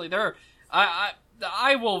Domingos, actually.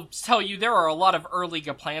 I will tell you, there are a lot of early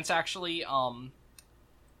Gaplants, actually. And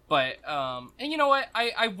you know what?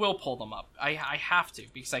 I will pull them up. I have to,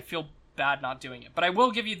 because I feel bad not doing it. But I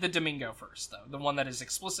will give you the Domingo first, though. The one that is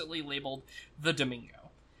explicitly labeled the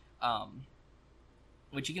Domingo.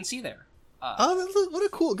 Which you can see there. What a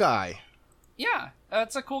cool guy. Yeah,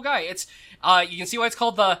 it's a cool guy. It's you can see why it's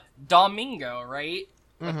called the Domingo, right?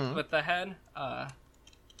 Mm-hmm. With the head.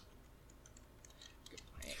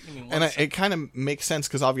 It kind of makes sense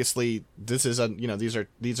because obviously this is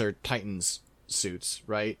these are Titans suits,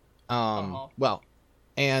 right? Well,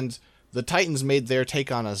 and the Titans made their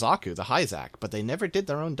take on Azaku, the Hyzak, but they never did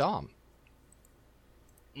their own Dom.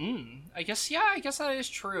 I guess that is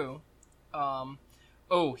true.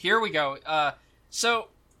 Oh, here we go.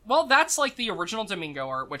 Well, that's like the original Domingo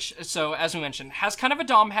art, which, so, as we mentioned, has kind of a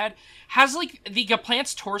Dom head, has, like, the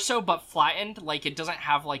Gaplant's torso, but flattened, like, it doesn't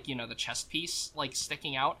have, like, you know, the chest piece, like,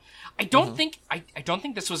 sticking out. I don't think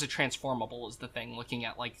this was a transformable, is the thing, looking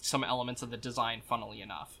at, like, some elements of the design, funnily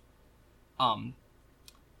enough.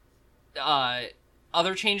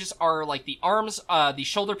 Other changes are, like, the arms, the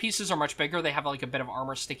shoulder pieces are much bigger, they have, like, a bit of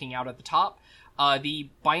armor sticking out at the top. The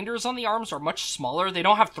binders on the arms are much smaller. They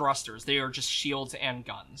don't have thrusters. They are just shields and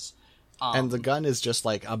guns. And the gun is just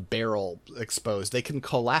like a barrel exposed. They can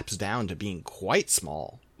collapse down to being quite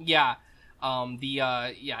small. Yeah.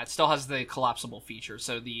 It still has the collapsible feature.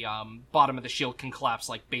 So the bottom of the shield can collapse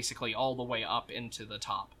like basically all the way up into the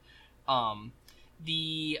top.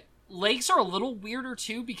 The legs are a little weirder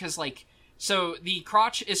too because like, so the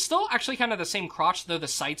crotch is still actually kind of the same crotch, though the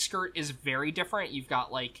side skirt is very different. You've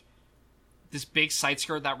got like this big side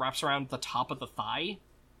skirt that wraps around the top of the thigh.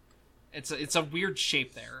 It's a weird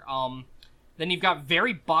shape there. Then you've got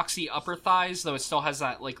very boxy upper thighs, though it still has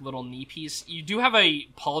that like little knee piece. You do have a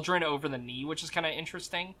pauldron over the knee, which is kind of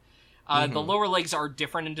interesting. The lower legs are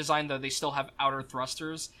different in design, though they still have outer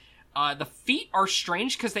thrusters. The feet are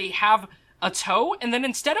strange because they have a toe, and then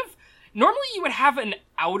instead of... normally you would have an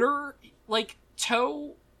outer like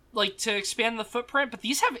toe like to expand the footprint, but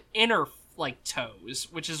these have inner like toes,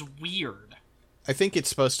 which is weird. I think it's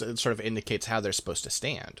supposed to, it sort of indicates how they're supposed to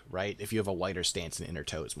stand, right? If you have a wider stance, an inner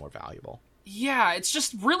toe is more valuable. Yeah, it's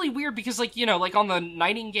just really weird because, like, you know, like on the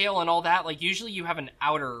Nightingale and all that, like, usually you have an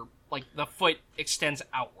outer, like, the foot extends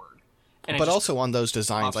outward. And But also on those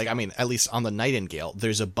designs, like, I mean, at least on the Nightingale,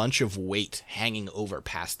 there's a bunch of weight hanging over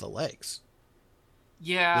past the legs.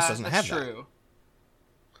 Yeah, this doesn't have true.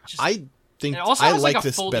 That. I think it also I has, like like, a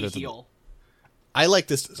this better heel. I like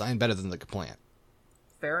this design better than the Gaplant.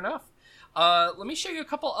 Fair enough. Let me show you a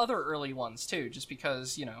couple other early ones, too, just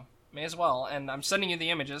because, you know, may as well. And I'm sending you the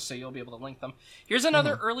images, so you'll be able to link them. Here's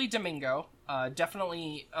another early Domingo.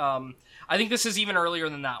 Definitely, I think this is even earlier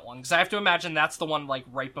than that one, because I have to imagine that's the one, like,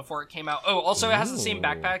 right before it came out. Oh, also it has the same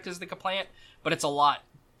backpack as the Gaplant, but it's a lot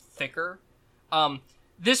thicker.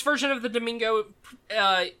 This version of the Domingo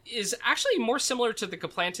is actually more similar to the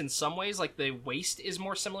Gaplant in some ways. Like, the waist is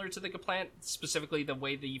more similar to the Gaplant, specifically the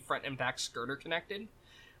way the front and back skirt are connected.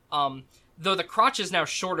 Though the crotch is now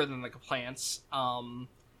shorter than the Gaplant's.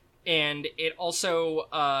 And it also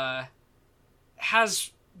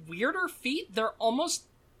has weirder feet. They're almost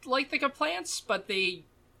like the Gaplant's, but they...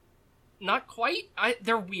 not quite.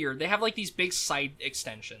 They're weird. They have, like, these big side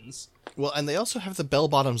extensions. Well, and they also have the bell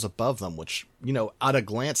bottoms above them, which, you know, at a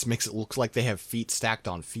glance makes it look like they have feet stacked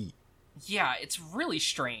on feet. Yeah, it's really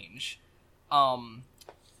strange. And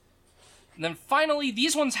then finally,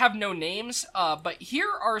 these ones have no names, but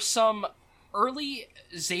here are some early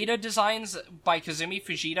Zeta designs by Kazumi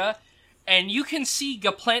Fujita, and you can see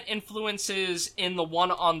Gaplant influences in the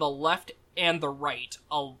one on the left and the right,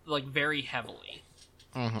 like, very heavily.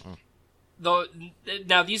 Mm-hmm. Though,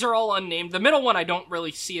 now, these are all unnamed. The middle one I don't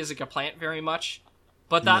really see as a Gaplant very much,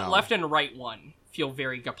 but that left and right one feel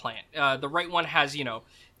very Gaplant. The right one has, you know,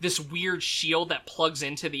 this weird shield that plugs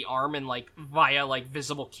into the arm and, like, via, like,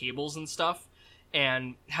 visible cables and stuff,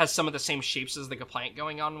 and has some of the same shapes as the Gaplant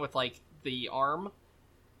going on with, like, the arm.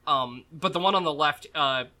 But the one on the left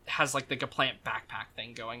has, like, the Gaplant backpack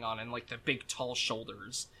thing going on and, like, the big tall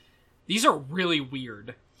shoulders. These are really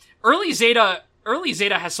weird. Early Zeta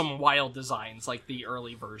has some wild designs, like the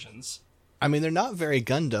early versions. I mean, they're not very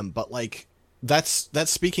Gundam, but, like, that's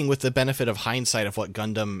speaking with the benefit of hindsight of what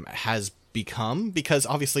Gundam has become, because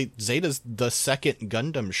obviously Zeta's the second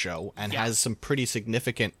Gundam show and has some pretty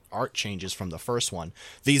significant art changes from the first one.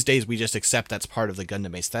 These days we just accept that's part of the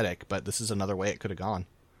Gundam aesthetic, but this is another way it could have gone.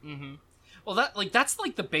 Mm-hmm. Well, that's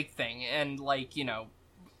like the big thing, and, like, you know,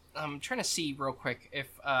 I'm trying to see real quick if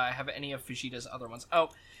I have any of Fujita's other ones.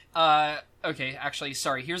 Okay, actually,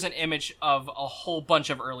 sorry. Here's an image of a whole bunch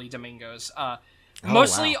of early Domingos.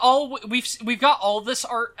 Mostly all we've got all this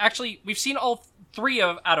art. Actually, we've seen all three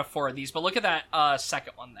out of four of these, but look at that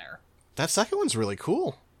second one there. That second one's really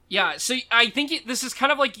cool. Yeah, so I think this is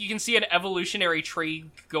kind of like you can see an evolutionary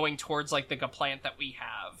tree going towards, like, the Gaplant that we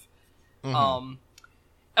have. Mm-hmm.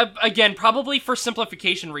 Again, probably for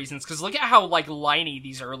simplification reasons, because look at how, like, liney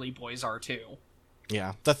these early boys are too.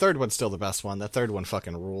 Yeah, the third one's still the best one. The third one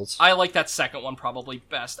fucking rules. I like that second one probably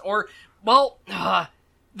best. Or, well,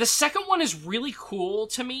 the second one is really cool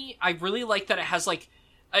to me. I really like that it has, like,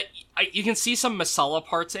 you can see some Masala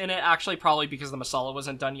parts in it, actually, probably because the Masala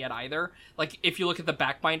wasn't done yet either. Like, if you look at the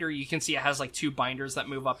back binder, you can see it has, like, two binders that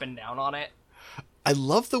move up and down on it. I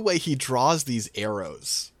love the way he draws these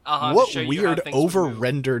arrows. What weird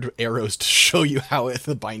over-rendered arrows to show you how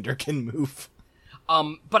the binder can move.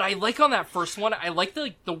 But I like on that first one, I like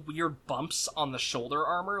the weird bumps on the shoulder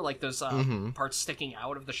armor, like those parts sticking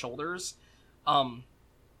out of the shoulders. And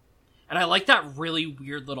I like that really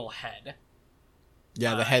weird little head.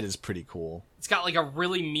 Yeah, the head is pretty cool. It's got, like, a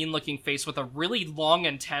really mean-looking face with a really long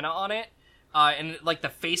antenna on it. And, like, the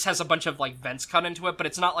face has a bunch of, like, vents cut into it, but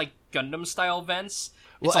it's not, like, Gundam-style vents.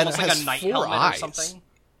 It's almost like a night helmet or something.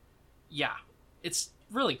 Yeah. It's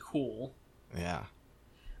really cool. Yeah.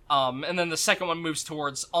 And then the second one moves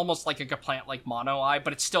towards almost like a Gaplant, like, mono eye,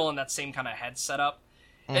 but it's still in that same kind of head setup.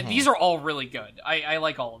 Mm-hmm. These are all really good. I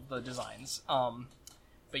like all of the designs.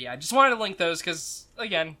 But yeah, I just wanted to link those because,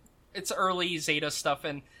 again, it's early Zeta stuff,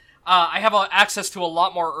 and I have access to a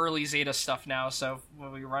lot more early Zeta stuff now, so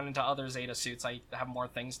when we run into other Zeta suits, I have more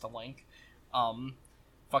things to link. Real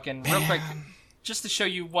quick, just to show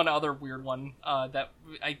you one other weird one,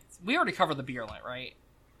 we already covered the Beerlant, right?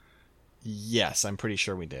 Yes, I'm pretty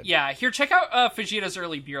sure we did. Yeah, here, check out Fujita's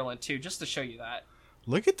early Beerlant, too, just to show you that.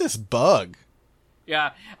 Look at this bug.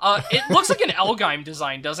 Yeah, it looks like an Elgheim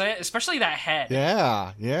design, doesn't it? Especially that head.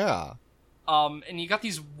 Yeah. And you got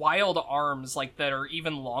these wild arms, like, that are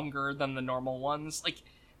even longer than the normal ones. Like,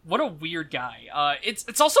 what a weird guy.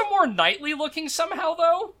 It's also more knightly looking somehow,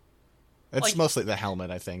 though. It's like, mostly the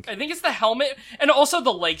helmet, I think. I think it's the helmet, and also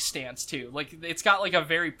the leg stance, too. Like, it's got, like, a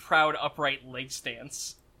very proud, upright leg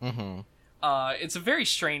stance. Mm-hmm. It's a very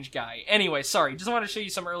strange guy. Anyway, sorry, just want to show you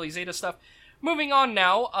some early Zeta stuff. Moving on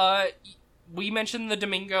now, we mentioned the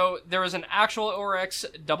Domingo. There was an actual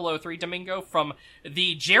ORX-003 Domingo from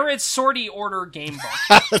the Jared Sortie Order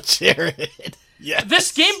gamebook. Jared. Yes.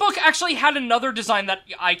 This gamebook actually had another design that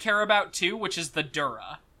I care about too, which is the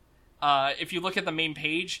Dura. If you look at the main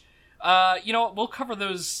page, we'll cover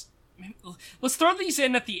those. Let's throw these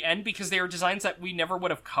in at the end because they are designs that we never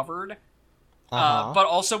would have covered. But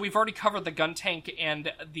also we've already covered the gun tank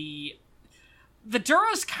and the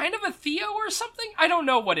Dura's kind of a Theo or something? I don't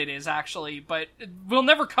know what it is, actually, but we'll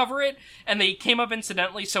never cover it, and they came up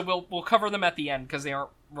incidentally, so we'll cover them at the end, because they aren't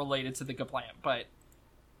related to the Gaplant, but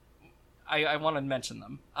I want to mention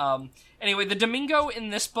them. Anyway, the Domingo in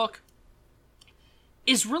this book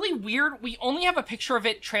is really weird. We only have a picture of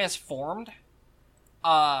it transformed,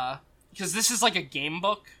 because this is like a game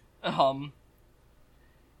book,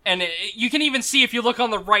 and you can even see if you look on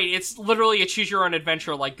the right, it's literally a choose your own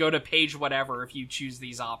adventure, like go to page whatever if you choose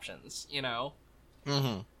these options, you know?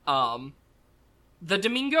 Mm-hmm. The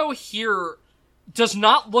Domingo here does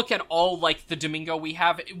not look at all like the Domingo we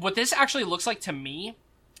have. What this actually looks like to me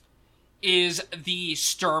is the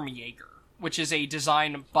Sturmjäger, which is a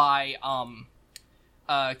design by,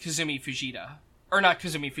 Kazumi Fujita. Or not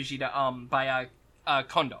Kazumi Fujita, by,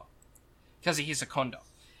 Kondo. Kazuhisa Kondo.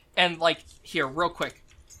 And, like, here, real quick.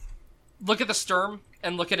 Look at the Sturm,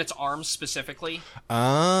 and look at its arms specifically.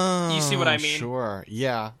 Oh, you see what I mean? Sure,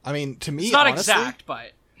 yeah. I mean, to me, it's not honestly, exact,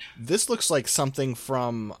 but this looks like something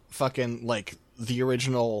from fucking, like, the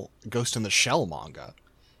original Ghost in the Shell manga.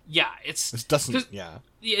 Yeah, it doesn't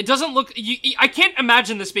look... I can't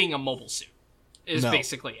imagine this being a mobile suit, is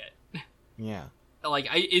basically it. Yeah. Like,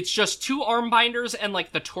 it's just two arm binders and,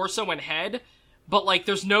 like, the torso and head, but, like,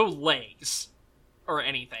 there's no legs or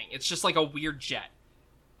anything. It's just, like, a weird jet.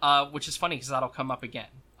 Which is funny because that'll come up again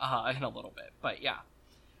in a little bit. But yeah.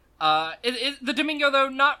 The Domingo, though,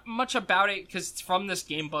 not much about it because it's from this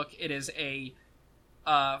game book. It is a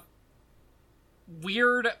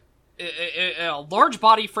weird... A large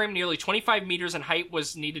body frame nearly 25 meters in height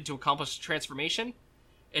was needed to accomplish the transformation.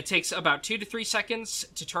 It takes about 2 to 3 seconds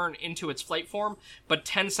to turn into its flight form, but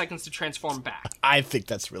 10 seconds to transform back. I think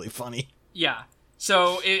that's really funny. Yeah.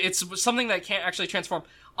 So it's something that can't actually transform.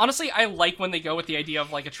 Honestly, I like when they go with the idea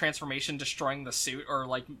of, like, a transformation destroying the suit or,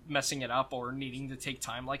 like, messing it up or needing to take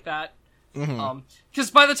time like that. Because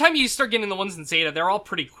by the time you start getting the ones in Zeta, they're all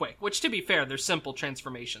pretty quick, which, to be fair, they're simple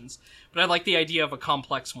transformations. But I like the idea of a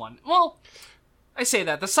complex one. Well, I say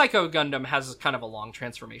that. The Psycho Gundam has kind of a long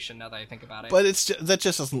transformation, now that I think about it. But that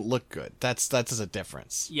just doesn't look good. That's a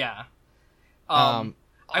difference. Yeah. I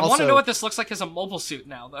want to know what this looks like as a mobile suit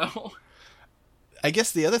now, though. I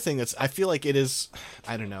guess the other thing I feel like it is,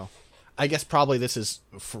 I don't know. I guess probably this is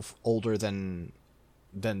older than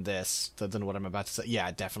what I'm about to say. Yeah,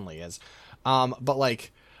 it definitely is. But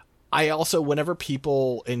like, I also, whenever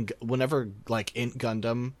in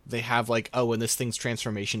Gundam, they have like, oh, and this thing's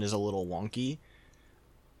transformation is a little wonky.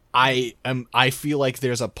 I feel like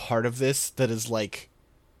there's a part of this that is like,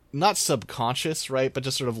 not subconscious, right? But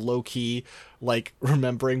just sort of low key, like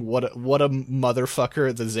remembering what a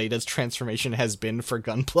motherfucker the Zeta's transformation has been for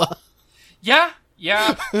Gunpla. Yeah.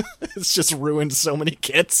 It's just ruined so many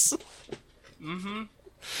kits. Mm-hmm.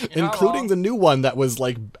 Including the new one that was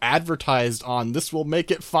like advertised on "This will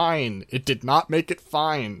make it fine." It did not make it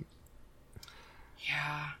fine.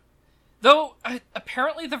 Yeah. Though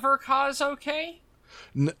apparently the Verka is okay.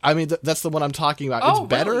 I mean, that's the one I'm talking about. Oh, it's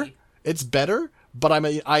better. Really? It's better. But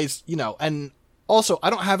and also I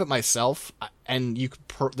don't have it myself, and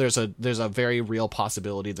there's a very real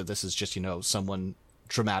possibility that this is just, someone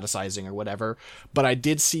dramatizing or whatever. But I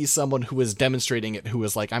did see someone who was demonstrating it who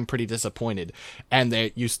was like, I'm pretty disappointed, and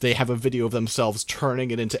they have a video of themselves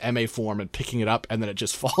turning it into MA form and picking it up, and then it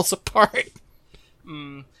just falls apart.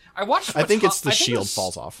 I think it's the shield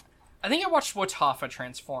falls off. I think I watched Watafa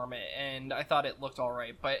transform it, and I thought it looked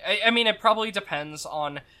alright. But I mean, it probably depends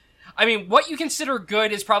on. I mean, what you consider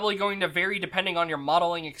good is probably going to vary depending on your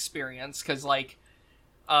modeling experience, because, like,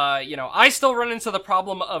 I still run into the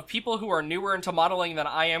problem of people who are newer into modeling than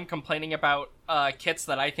I am complaining about kits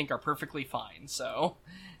that I think are perfectly fine, so...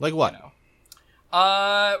 Like what?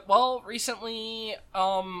 Well, recently,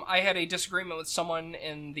 I had a disagreement with someone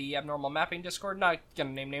in the Abnormal Mapping Discord, not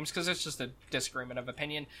gonna name names, because it's just a disagreement of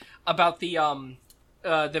opinion, about the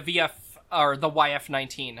VF, or the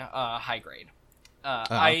YF-19, high grade. Okay.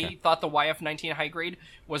 I thought the YF-19 high grade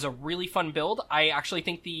was a really fun build. I actually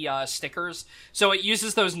think the stickers... So it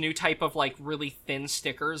uses those new type of, like, really thin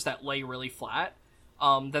stickers that lay really flat,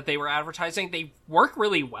 that they were advertising. They work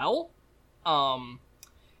really well. And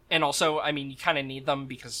And also, I mean, you kind of need them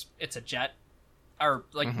because it's a jet. Or,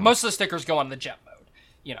 like, most of the stickers go on the jet mode,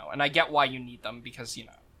 you know, and I get why you need them because, you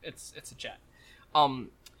know, it's a jet.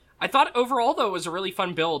 I thought overall, though, it was a really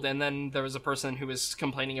fun build, and then there was a person who was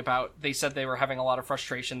complaining about, they said they were having a lot of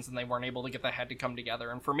frustrations and they weren't able to get the head to come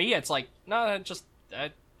together. And for me, it's like, no,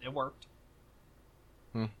 it worked.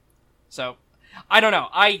 So, I don't know.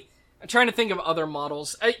 I'm trying to think of other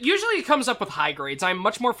models. Usually it comes up with high grades. I'm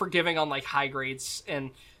much more forgiving on, like, high grades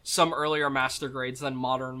and some earlier master grades than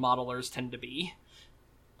modern modelers tend to be.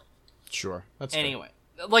 Sure. That's anyway,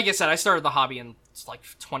 like I said, I started the hobby in, like,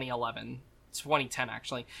 2011. 2010,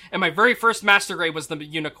 actually. And my very first master grade was the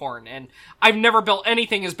unicorn, and I've never built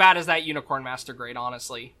anything as bad as that unicorn master grade,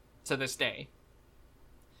 honestly, to this day.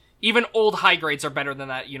 Even old high grades are better than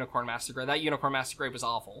that unicorn master grade. That unicorn master grade was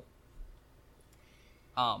awful.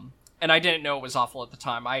 And I didn't know it was awful at the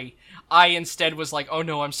time. I instead was like, oh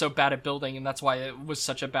no, I'm so bad at building, and that's why it was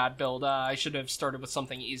such a bad build. I should have started with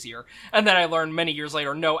something easier. And then I learned many years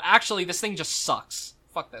later, no, actually, this thing just sucks.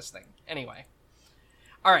 Fuck this thing. Anyway.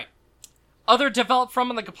 Alright. Other developed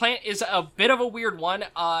from the Gaplant is a bit of a weird one.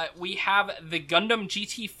 We have the Gundam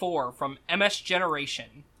GT4 from MS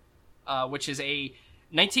Generation, which is a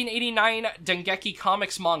 1989 Dengeki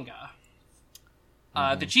Comics manga.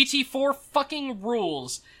 The GT4 fucking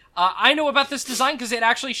rules. I know about this design because it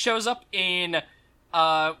actually shows up in,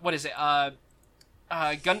 what is it? SD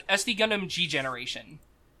Gundam G Generation.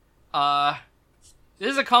 This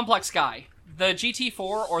is a complex guy. The GT4,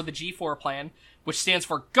 or the G4 plan, which stands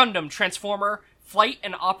for Gundam Transformer Flight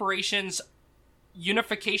and Operations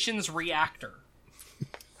Unifications Reactor.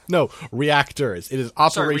 No, reactors. It is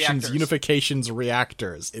Operations Unifications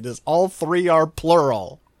Reactors. It is all three are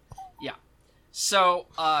plural. Yeah. So,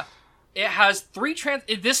 it has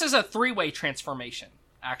this is a three-way transformation,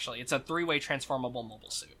 actually. It's a three-way transformable mobile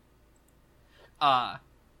suit.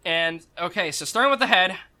 And, okay, so starting with the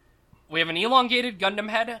head, we have an elongated Gundam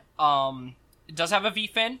head. It does have a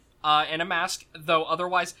V-fin. And a mask, though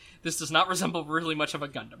otherwise this does not resemble really much of a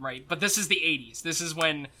Gundam, right? But this is the 80s. This is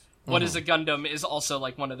when what is a Gundam is also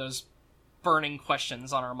like one of those burning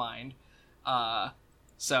questions on our mind. The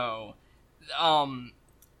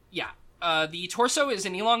torso is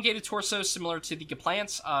an elongated torso similar to the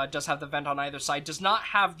Gaplant's. Does have the vent on either side. Does not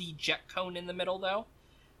have the jet cone in the middle, though.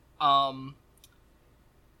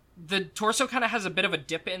 The torso kind of has a bit of a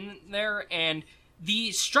dip in there, and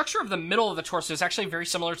the structure of the middle of the torso is actually very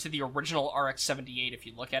similar to the original RX-78 if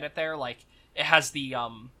you look at it there. Like, it has the,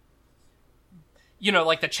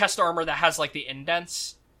 like the chest armor that has, like, the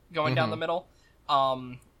indents going down the middle,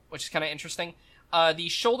 which is kind of interesting. The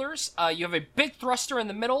shoulders, you have a big thruster in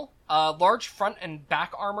the middle, large front and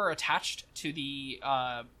back armor attached to the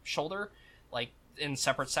shoulder, like, in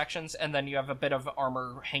separate sections, and then you have a bit of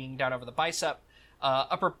armor hanging down over the bicep.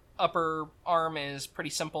 Upper arm is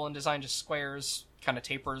pretty simple in design, just squares, kind of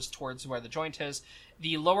tapers towards where the joint is.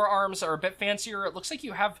 The lower arms are a bit fancier. It looks like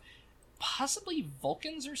you have possibly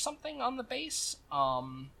Vulcans or something on the base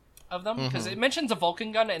of them, because it mentions a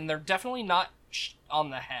Vulcan gun, and they're definitely not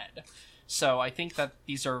on the head. So I think that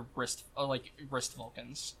these are wrist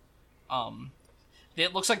Vulcans.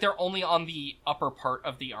 It looks like they're only on the upper part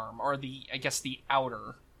of the arm, or the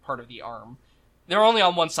outer part of the arm. They're only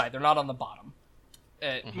on one side. They're not on the bottom.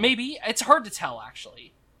 Maybe. It's hard to tell,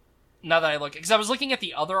 actually. Now that I look... Because I was looking at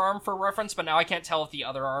the other arm for reference, but now I can't tell if the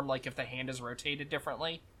other arm, like, if the hand is rotated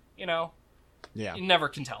differently. You know? Yeah. You never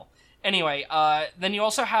can tell. Anyway, then you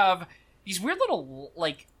also have these weird little,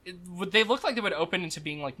 like... They look like they would open into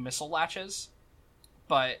being, like, missile latches.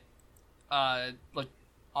 But, like,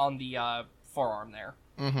 on the forearm there.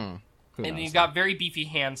 And you've got very beefy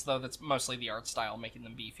hands, though. That's mostly the art style making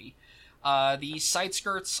them beefy. The side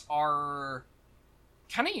skirts are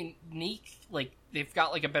kind of unique. Like, they've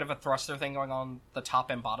got, like, a bit of a thruster thing going on the top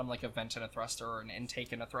and bottom, like a vent and a thruster, or an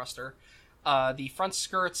intake and a thruster. The front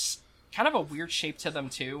skirts, kind of a weird shape to them,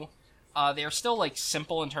 too. They are still, like,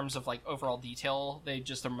 simple in terms of, like, overall detail. They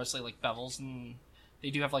just are mostly, like, bevels, and they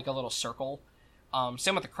do have, like, a little circle.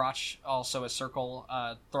 Same with the crotch, also a circle.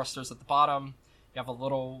 Thrusters at the bottom. You have a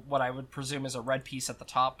little, what I would presume is a red piece at the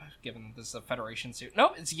top, given this is a Federation suit.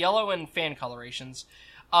 Nope, it's yellow and fan colorations.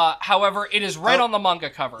 However, it is red on the manga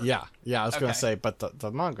cover. Yeah, I was going to say, but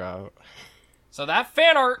the manga... So that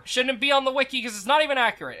fan art shouldn't be on the wiki, because it's not even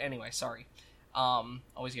accurate. Anyway, sorry.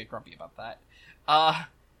 Always get grumpy about that.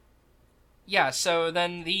 Yeah, so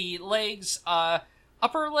then the legs,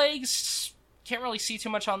 upper legs, can't really see too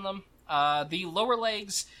much on them. The lower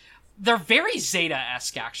legs... They're very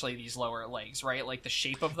Zeta-esque, actually, these lower legs, right? Like, the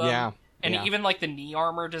shape of them. Yeah. And even, like, the knee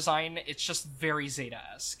armor design, it's just very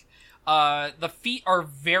Zeta-esque. The feet are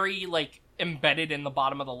very, like... embedded in the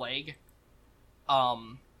bottom of the leg.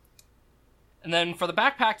 And then for the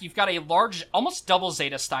backpack, you've got a large, almost double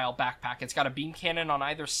Zeta style backpack. It's got a beam cannon on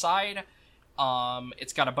either side.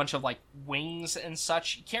 It's got a bunch of like wings and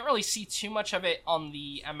such. You can't really see too much of it on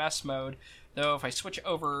the MS mode, though. If I switch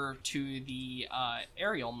over to the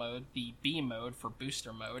aerial mode, the B mode for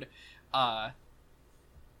booster mode,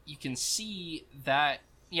 you can see that,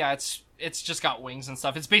 yeah, it's just got wings and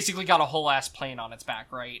stuff. It's basically got a whole ass plane on its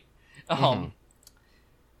back, right?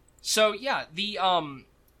 So yeah,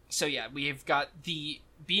 we've got the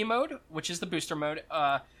B mode, which is the booster mode,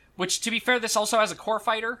 which, to be fair, this also has a core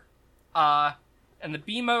fighter, and the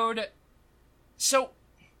B mode, so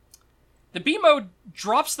the B mode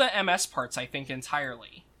drops the MS parts, I think,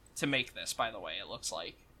 entirely to make this, by the way, it looks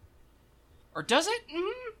like. Or does it?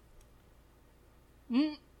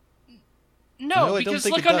 No, I because don't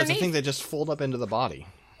think look it does. underneath. I think they just fold up into the body.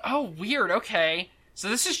 Oh, weird, okay. So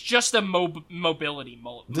this is just a mobility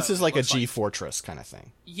mode. This is like a G-Fortress kind of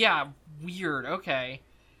thing. Yeah, weird, okay.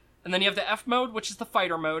 And then you have the F mode, which is the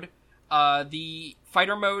fighter mode. The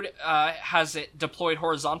fighter mode has it deployed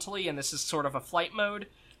horizontally, and this is sort of a flight mode.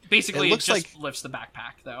 Basically, it just lifts the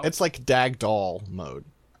backpack, though. It's like Dagdoll mode.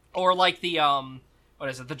 Or like the, what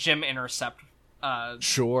is it, the Gym Intercept.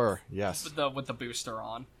 Sure, yes. With the booster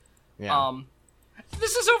on. Yeah.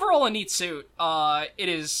 This is overall a neat suit. It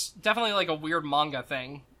is definitely like a weird manga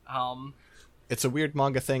thing. It's a weird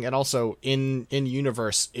manga thing, and also in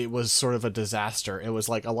universe, it was sort of a disaster. It was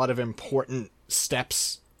like a lot of important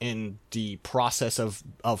steps in the process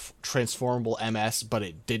of transformable MS, but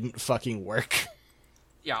it didn't fucking work.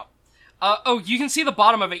 Yeah. You can see the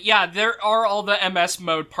bottom of it. Yeah, there are all the MS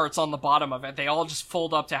mode parts on the bottom of it. They all just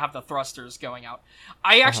fold up to have the thrusters going out.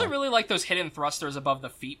 I actually really like those hidden thrusters above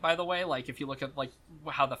the feet, by the way. Like, if you look at, like,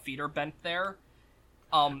 how the feet are bent there.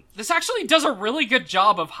 This actually does a really good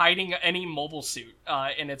job of hiding any mobile suit,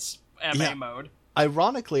 in its MA mode.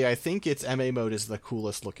 Ironically, I think its MA mode is the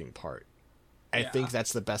coolest looking part. I think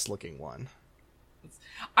that's the best looking one.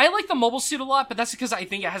 I like the mobile suit a lot, but that's because I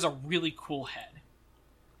think it has a really cool head.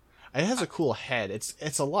 It has a cool head.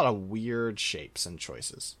 It's a lot of weird shapes and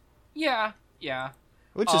choices. Yeah.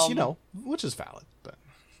 Which is, which is valid, but...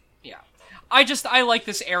 Yeah. I like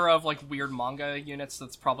this era of, like, weird manga units.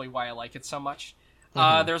 That's probably why I like it so much.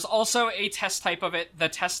 There's also a test type of it. The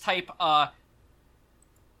test type,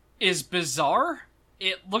 is bizarre.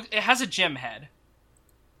 It has a gym head.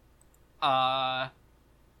 And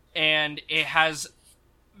it has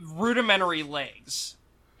rudimentary legs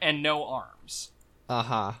and no arms.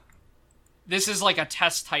 Uh-huh. This is like a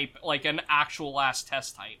test type, like an actual ass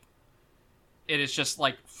test type. It is just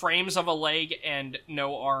like frames of a leg and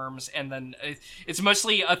no arms, and then it's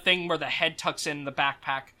mostly a thing where the head tucks in, the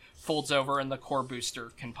backpack folds over, and the core booster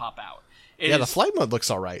can pop out. The flight mode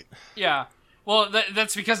looks alright. Yeah. Well,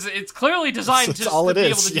 that's because it's clearly designed to be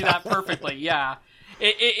able to do that perfectly, yeah.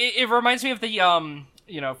 It reminds me of the,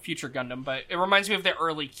 Future Gundam, but it reminds me of the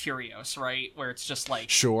early Curios, right? Where it's just like...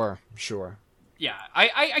 Sure. Yeah,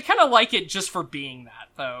 I kind of like it just for being that,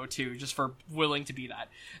 though, too, just for willing to be that.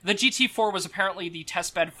 The GT4 was apparently the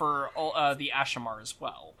testbed for the Ashamar as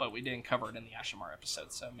well, but we didn't cover it in the Ashamar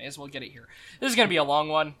episode, so may as well get it here. This is going to be a long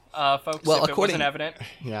one, folks, if it wasn't evident.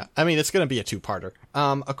 Yeah, I mean, it's going to be a two-parter.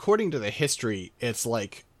 According to the history, it's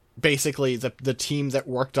like, basically, the team that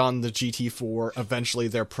worked on the GT4, eventually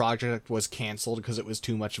their project was canceled because it was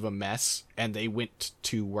too much of a mess, and they went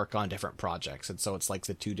to work on different projects, and so it's like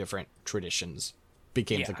the two different traditions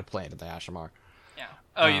became the Gaplant and the Ashamar. Yeah.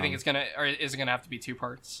 Oh, you think is it gonna have to be two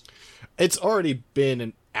parts? It's already been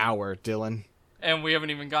an hour, Dylan. And we haven't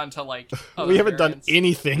even gotten to, like, we haven't done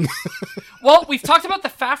anything. Well, we've talked about the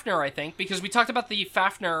Fafnir, I think, because we talked about the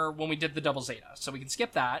Fafnir when we did the Double Zeta, so we can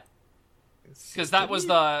skip that. Because that was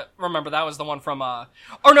the one from,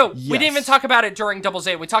 we didn't even talk about it during Double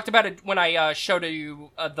Zeta. We talked about it when I showed you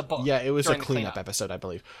the book. Yeah, it was a cleanup episode, I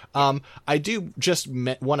believe. I do just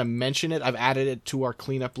want to mention it. I've added it to our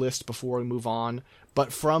cleanup list before we move on.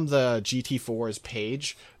 But from the GT4's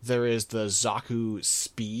page, there is the Zaku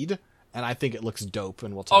Speed, and I think it looks dope,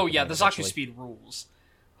 and we'll talk about it the eventually. Zaku Speed rules.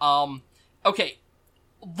 Okay.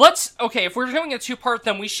 If we're doing a two-part,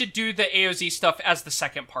 then we should do the AOZ stuff as the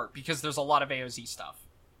second part, because there's a lot of AOZ stuff.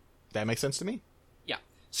 That makes sense to me. Yeah.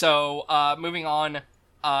 So, moving on,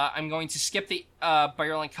 I'm going to skip the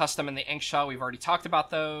Birling Custom and the Inkshaw. We've already talked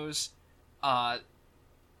about those.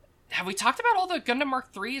 Have we talked about all the Gundam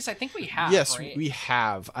Mark IIIs? I think we have, Yes, right? we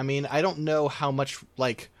have. I mean, I don't know how much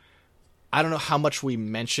we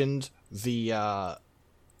mentioned the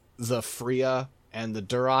Freya and the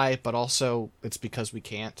Durai, but also it's because we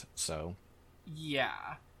can't, so...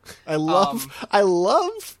 Yeah. I love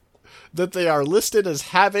that they are listed as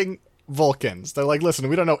having Vulcans. They're like, listen,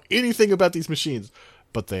 we don't know anything about these machines,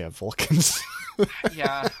 but they have Vulcans.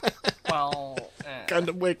 Yeah. Well,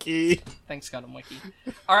 Gundam Wiki. Thanks, Gundam Wiki.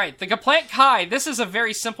 Alright, the Gaplant Kai. This is a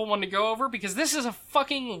very simple one to go over because this is a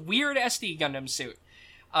fucking weird SD Gundam suit.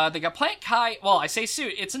 The Gaplant Kai, well, I say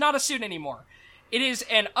suit, it's not a suit anymore. It is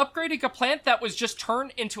an upgraded Gaplant that was just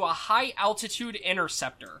turned into a high-altitude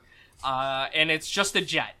interceptor. And it's just a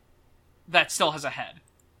jet that still has a head.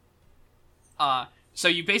 So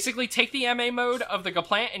you basically take the MA mode of the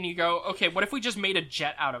Gaplant and you go, okay, what if we just made a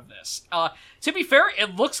jet out of this? To be fair,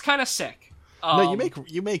 it looks kind of sick. No,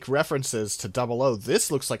 you make references to 00.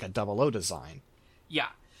 This looks like a 00 design. Yeah.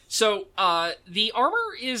 So, the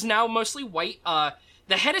armor is now mostly white.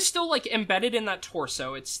 The head is still, like, embedded in that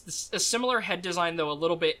torso. It's a similar head design, though a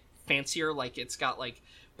little bit fancier. Like, it's got, like,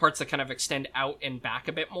 parts that kind of extend out and back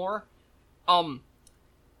a bit more.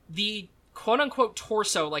 The quote-unquote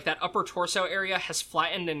torso, like that upper torso area, has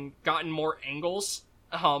flattened and gotten more angles.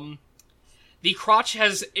 The crotch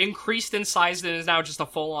has increased in size and is now just a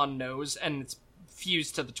full-on nose, and it's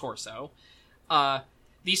fused to the torso.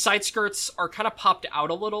 The side skirts are kind of popped out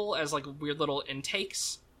a little as, like, weird little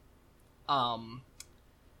intakes.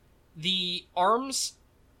 The arms,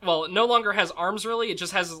 well, it no longer has arms, really. It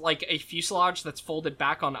just has, like, a fuselage that's folded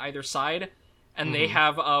back on either side, and they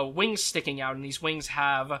have wings sticking out, and these wings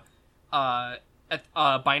have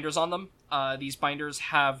binders on them. These binders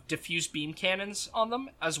have diffused beam cannons on them,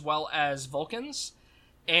 as well as Vulcans.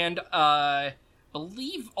 And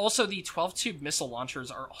believe also the 12-tube missile launchers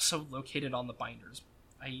are also located on the binders.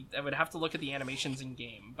 I would have to look at the animations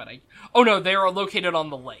in-game, but oh no, they are located on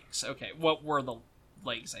the legs. Okay, what were the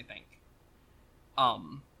legs, I think.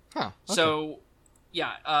 Okay. So,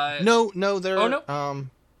 yeah. No, they're... Oh, no?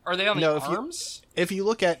 Are they on the arms? If you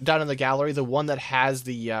look at down in the gallery, the one that has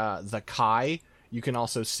the Kai, you can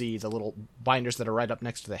also see the little binders that are right up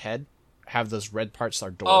next to the head have those red parts that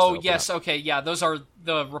are doors. Oh, yes, okay, yeah, those are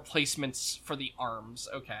the replacements for the arms,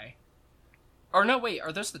 okay. Or no, wait,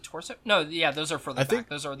 are those the torso? No, yeah, those are for the back.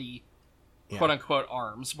 Those are the quote-unquote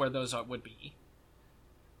arms, where those would be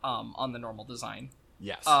on the normal design.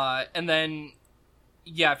 Yes. And then,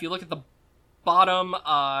 yeah, if you look at the bottom,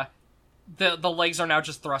 the legs are now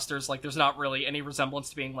just thrusters. Like, there's not really any resemblance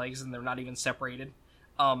to being legs, and they're not even separated.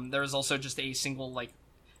 There's also just a single, like,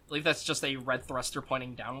 I believe that's just a red thruster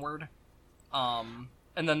pointing downward. And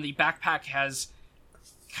then the backpack has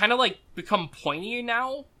kind of, like, become pointy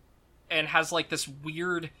now, and has, like, this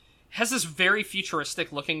weird... has this very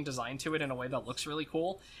futuristic-looking design to it in a way that looks really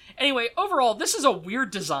cool. Anyway, overall, this is a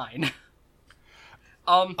weird design.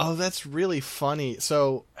 Oh, that's really funny.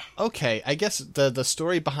 So, okay, I guess the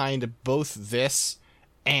story behind both this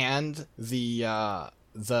and the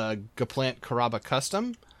Gaplant Karaba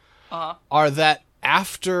Custom are that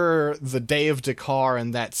after the day of Dakar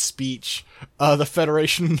and that speech, the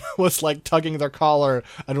Federation was, like, tugging their collar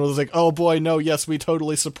and was like, oh boy, no, yes, we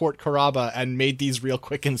totally support Karaba, and made these real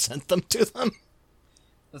quick and sent them to them.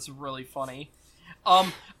 That's really funny.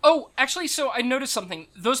 Oh, actually, so I noticed something.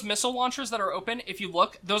 Those missile launchers that are open, if you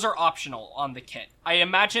look, those are optional on the kit. I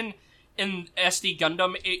imagine in SD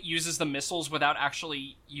Gundam, it uses the missiles without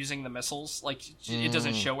actually using the missiles. Like, it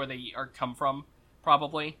doesn't show where they come from,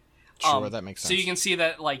 probably. Sure, that makes sense. So you can see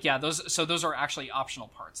that, like, yeah, those are actually optional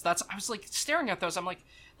parts. I was, like, staring at those, I'm like,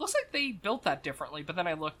 looks like they built that differently, but then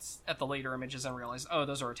I looked at the later images and realized, oh,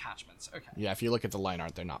 those are attachments. Okay. Yeah, if you look at the line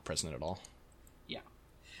art, they're not present at all. Yeah.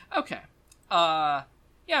 Okay.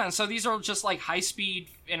 Yeah, and so these are just, like, high-speed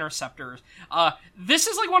interceptors. This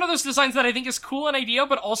is, like, one of those designs that I think is cool an idea,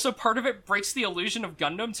 but also part of it breaks the illusion of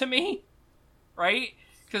Gundam to me. Right?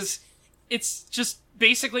 Because it's just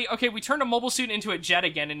basically, okay, we turned a mobile suit into a jet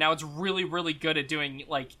again, and now it's really, really good at doing,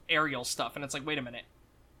 like, aerial stuff. And it's like, wait a minute.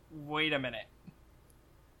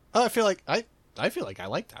 Oh, I feel like I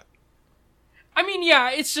like that. I mean,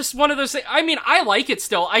 yeah, it's just one of those things. I mean, I like it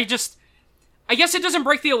still. I guess it doesn't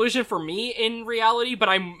break the illusion for me in reality, but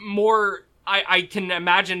I can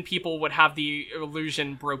imagine people would have the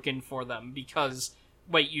illusion broken for them because,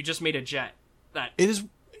 wait, you just made a jet.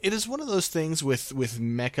 It is one of those things with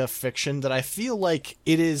mecha fiction that I feel like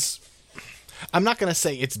it is... I'm not going to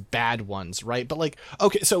say it's bad ones, right? But, like,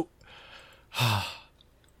 okay, so...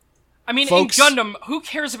 I mean, folks, in Gundam, who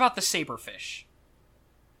cares about the saberfish?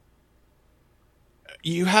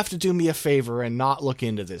 You have to do me a favor and not look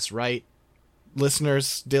into this, right?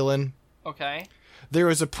 Listeners, Dylan. Okay. There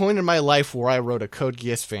was a point in my life where I wrote a Code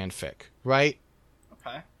Geass fanfic, right?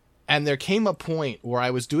 Okay. And there came a point where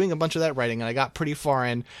I was doing a bunch of that writing and I got pretty far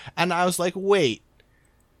in, and I was like, wait,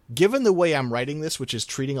 given the way I'm writing this, which is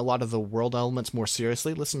treating a lot of the world elements more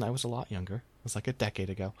seriously. Listen, I was a lot younger. It was like a decade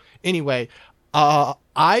ago. Anyway,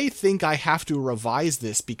 I think I have to revise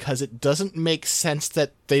this because it doesn't make sense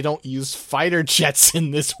that they don't use fighter jets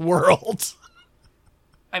in this world.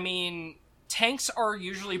 I mean, tanks are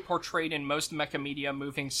usually portrayed in most mecha media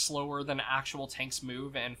moving slower than actual tanks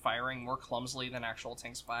move and firing more clumsily than actual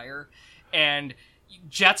tanks fire. And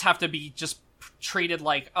jets have to be just treated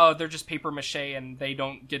like, oh, they're just paper mache and they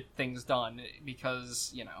don't get things done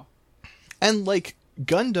because, you know. And, like,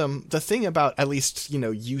 Gundam, the thing about, at least, you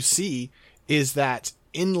know, UC, is that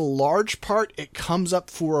in large part, it comes up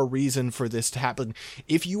for a reason for this to happen.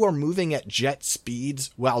 If you are moving at jet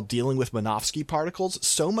speeds while dealing with Minovsky particles,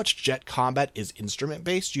 so much jet combat is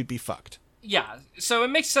instrument-based, you'd be fucked. Yeah, so it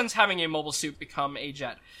makes sense having a mobile suit become a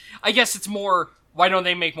jet. I guess it's more, why don't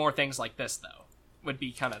they make more things like this, though? Would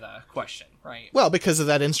be kind of the question, right? Well, because of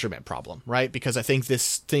that instrument problem, right? Because I think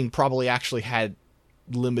this thing probably actually had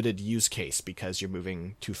limited use case because you're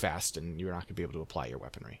moving too fast and you're not going to be able to apply your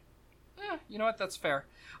weaponry. You know what? That's fair.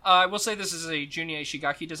 I will say this is a Junya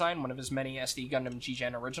Ishigaki design, one of his many SD Gundam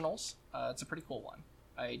G-Gen originals. It's a pretty cool one.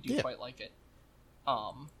 I do quite like it.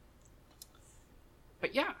 But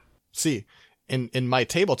yeah. See, in my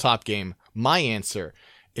tabletop game, my answer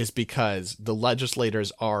is because the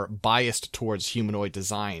legislators are biased towards humanoid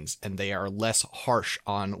designs, and they are less harsh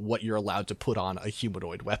on what you're allowed to put on a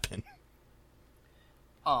humanoid weapon.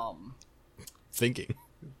 Thinking,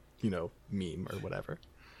 you know, meme or whatever.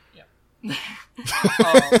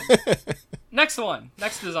 Next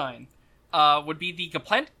design would be the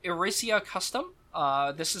Gaplant Erasia Custom.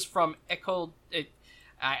 This is from Ecole.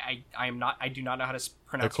 I do not know how to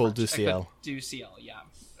pronounce Ecole du Ciel. Du Ciel, yeah,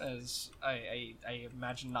 as I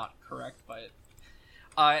imagine not correct, but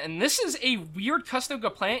and this is a weird custom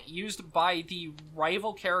Gaplant used by the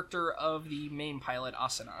rival character of the main pilot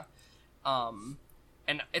Asuna,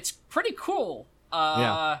 and it's pretty cool.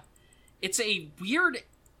 It's a weird.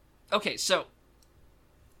 Okay, so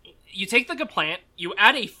you take the Gaplant, you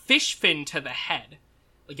add a fish fin to the head,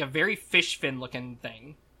 like a very fish fin looking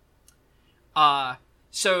thing.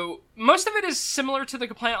 So most of it is similar to the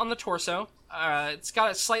Gaplant on the torso. It's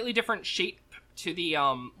got a slightly different shape to the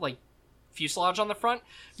like fuselage on the front,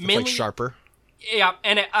 mainly like sharper. Yeah,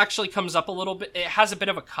 and it actually comes up a little bit. It has a bit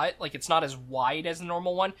of a cut, like it's not as wide as the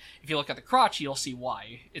normal one. If you look at the crotch, you'll see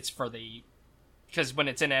why. It's for the because when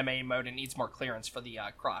it's in MA mode, it needs more clearance for the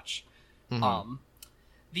crotch. Mm-hmm.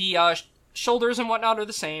 The shoulders and whatnot are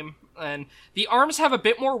the same, and the arms have a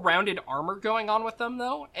bit more rounded armor going on with them,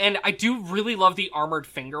 though. And I do really love the armored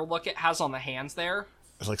finger look it has on the hands there.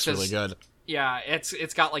 It looks really good. Yeah,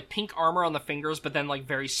 it's got like pink armor on the fingers, but then like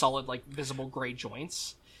very solid, like visible gray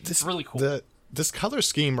joints. It's really cool. This color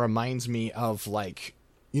scheme reminds me of like,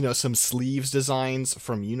 you know, some sleeves designs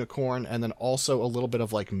from Unicorn, and then also a little bit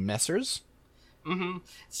of like Messers. Mm-hmm.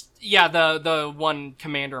 Yeah, the one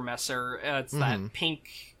Commander Messer. It's that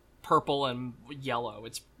pink, purple, and yellow.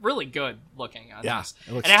 It's really good looking. It looks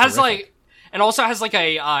and it has terrific. also has like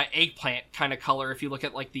a eggplant kind of color. If you look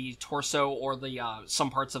at like the torso or the some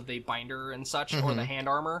parts of the binder and such, or the hand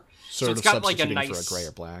armor, so it's got like a substituting nice for a gray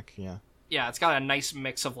or black. Yeah, it's got a nice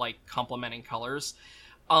mix of like complementing colors.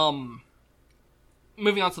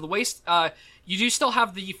 Moving on to the waist, you do still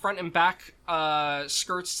have the front and back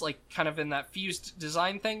skirts, like kind of in that fused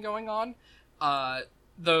design thing going on.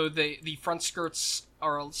 Though the front skirts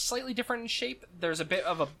are slightly different in shape. There's a bit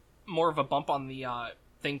of more of a bump on the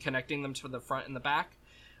thing connecting them to the front and the back.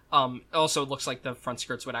 It also looks like the front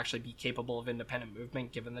skirts would actually be capable of independent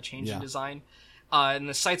movement given the change in design. And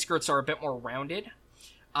the side skirts are a bit more rounded.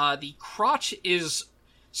 The crotch is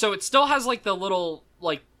so it still has like the little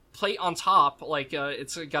like plate on top, like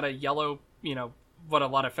it's got a yellow, you know, what a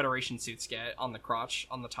lot of Federation suits get on the crotch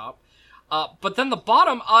on the top. But then the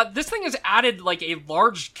bottom, this thing has added like a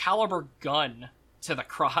large caliber gun to the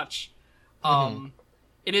crotch.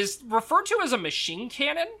 It is referred to as a machine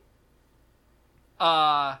cannon.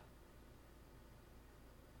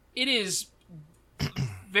 It is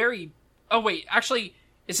very. Oh wait, actually,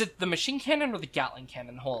 is it the machine cannon or the Gatling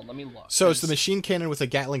cannon? Hold on, let me look. So it's the machine cannon with a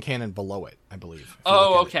Gatling cannon below it, I believe.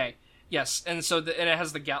 Oh, okay. Yes, and so and it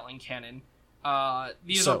has the Gatling cannon.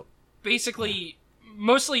 These are basically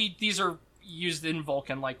mostly these are used in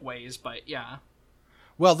Vulcan-like ways, but yeah.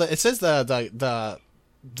 Well, it says the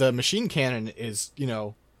machine cannon is, you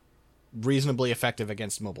know, reasonably effective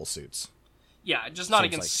against mobile suits. Yeah, just not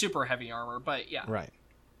against super heavy armor, but yeah. Right.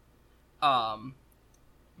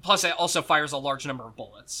 Plus, it also fires a large number of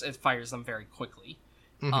bullets. It fires them very quickly.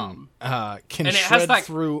 Can and it shred has that...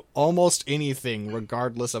 through almost anything,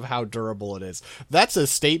 regardless of how durable it is. That's a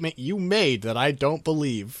statement you made that I don't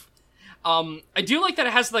believe. I do like that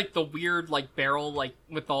it has, like, the weird, like, barrel, like,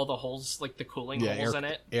 with all the holes, like, the cooling holes in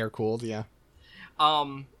it. Air-cooled, yeah.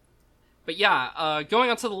 But yeah,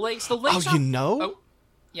 going on to the legs are... Oh,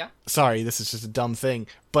 yeah? Sorry, this is just a dumb thing,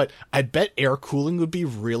 but I bet air cooling would be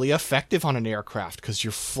really effective on an aircraft, because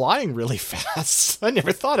you're flying really fast. I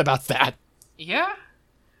never thought about that. Yeah.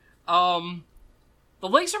 The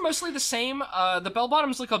legs are mostly the same. The bell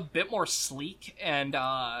bottoms look a bit more sleek and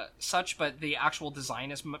such, but the actual design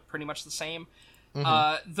is pretty much the same.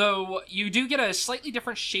 Though you do get a slightly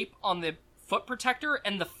different shape on the foot protector,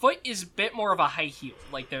 and the foot is a bit more of a high heel.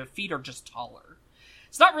 Like, the feet are just taller.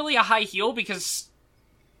 It's not really a high heel because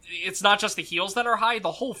it's not just the heels that are high.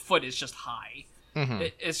 The whole foot is just high.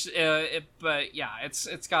 But yeah,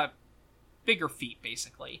 it's got bigger feet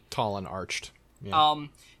basically. Tall and arched. Yeah.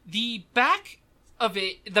 The back of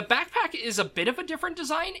it, the backpack is a bit of a different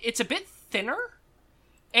design. It's a bit thinner,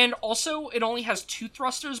 and also it only has 2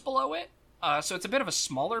 thrusters below it, so it's a bit of a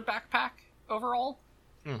smaller backpack overall.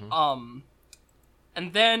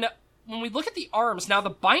 And then when we look at the arms, now the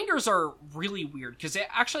binders are really weird because it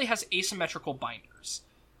actually has asymmetrical binders.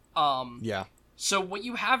 Yeah. So what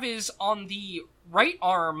you have is on the right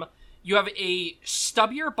arm, you have a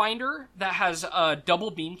stubbier binder that has a double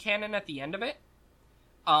beam cannon at the end of it.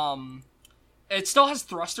 It still has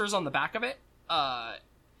thrusters on the back of it.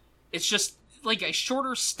 It's just like a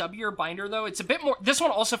shorter, stubbier binder, though. It's a bit more... This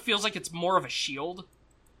one also feels like it's more of a shield.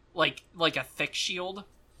 Like a thick shield.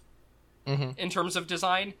 In terms of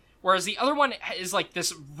design. Whereas the other one is like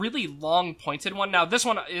this really long, pointed one. Now, this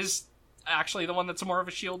one is actually the one that's more of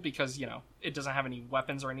a shield because, you know, it doesn't have any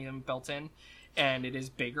weapons or anything built in. And it is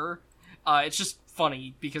bigger. It's just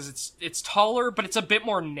funny because it's taller, but it's a bit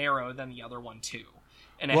more narrow than the other one, too.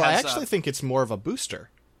 And it has, I actually think it's more of a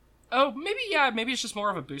booster. Oh, maybe it's just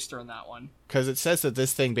more of a booster in that one. Because it says that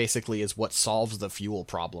this thing basically is what solves the fuel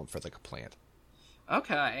problem for the Gaplant.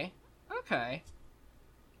 Okay.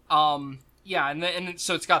 Yeah, and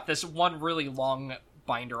so it's got this one really long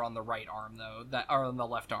binder on the right arm, though, or on the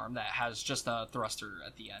left arm, that has just a thruster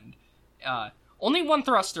at the end. Only one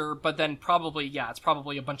thruster, but then it's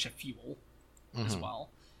probably a bunch of fuel as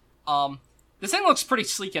well. This thing looks pretty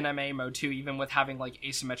sleek in MA mode, too, even with having, like,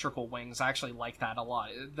 asymmetrical wings. I actually like that a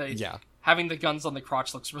lot. Having the guns on the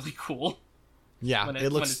crotch looks really cool. Yeah, when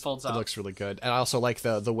it folds up. It looks really good. And I also like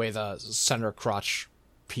the way the center crotch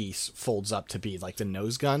piece folds up to be, like, the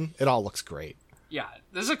nose gun. It all looks great. Yeah,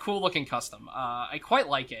 this is a cool-looking custom. I quite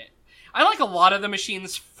like it. I like a lot of the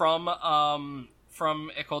machines from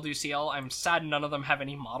École du Ciel. I'm sad none of them have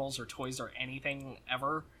any models or toys or anything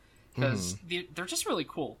ever. Because they're just really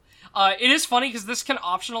cool. It is funny because this can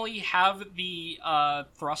optionally have the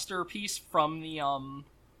thruster piece from the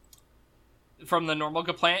normal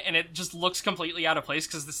Gaplant, and it just looks completely out of place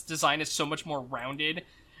because this design is so much more rounded.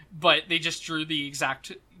 But they just drew the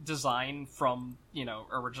exact design from, you know,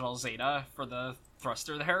 original Zeta for the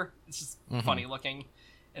thruster there. It's just funny looking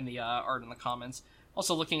in the art in the comments.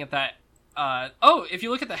 Also looking at that. If you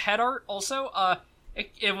look at the head art also,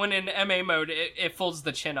 when in MA mode, it folds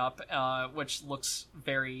the chin up, which looks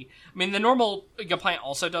very... I mean, the normal Gaplant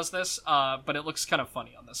also does this, but it looks kind of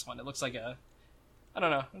funny on this one. It looks like I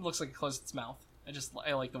don't know, it looks like it closed its mouth.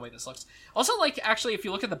 I like the way this looks. Also, like, actually, if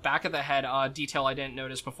you look at the back of the head, detail I didn't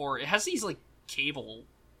notice before, it has these, like, cable,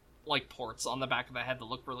 like, ports on the back of the head that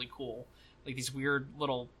look really cool. Like, these weird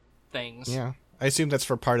little things. Yeah. I assume that's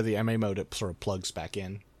for part of the MA mode it sort of plugs back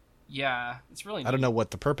in. Yeah, it's really neat. I don't know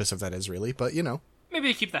what the purpose of that is, really, but, you know.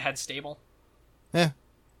 Maybe to keep the head stable. Yeah.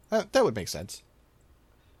 That would make sense.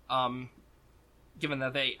 Given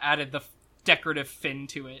that they added the decorative fin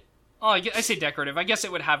to it. Oh, I say decorative. I guess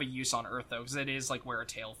it would have a use on Earth, though, because it is, like, where a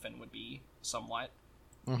tail fin would be, somewhat.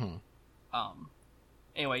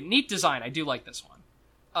 Anyway, neat design. I do like this one.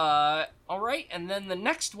 Alright, and then the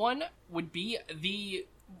next one would be the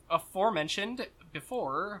aforementioned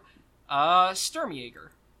before, Sturmjäger.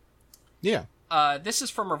 Yeah. This is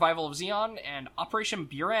from Revival of Xeon and Operation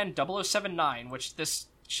Buran 0079, which this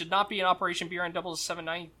should not be an Operation Buran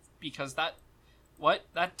 0079 because that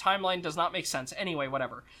timeline does not make sense. Anyway,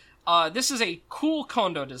 whatever. This is a cool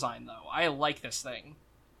Kondo design, though. I like this thing.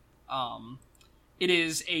 It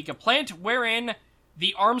is a Gaplant wherein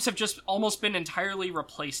the arms have just almost been entirely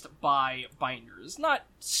replaced by binders.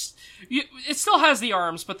 It still has the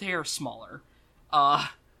arms, but they are smaller.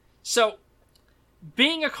 So,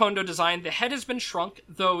 being a Kondo design, the head has been shrunk,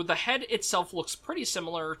 though the head itself looks pretty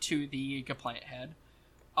similar to the Gaplant head.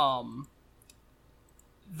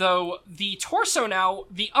 Though the torso now,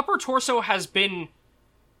 the upper torso has been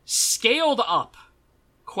scaled up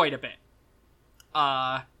quite a bit.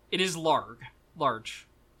 It is large.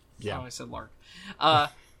 Yeah, I said large.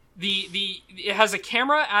 It has a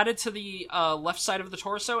camera added to the left side of the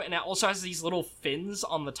torso, and it also has these little fins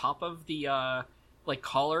on the top of the like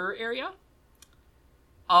collar area.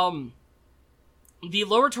 The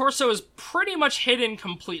lower torso is pretty much hidden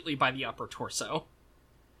completely by the upper torso.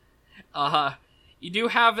 You do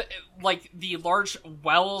have, like, the large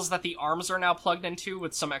wells that the arms are now plugged into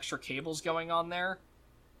with some extra cables going on there,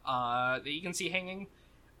 that you can see hanging.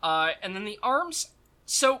 And then the arms,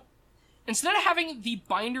 so, instead of having the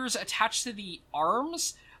binders attached to the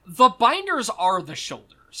arms, the binders are the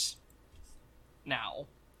shoulders. Now.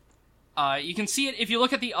 You can see it, if you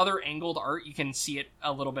look at the other angled art, you can see it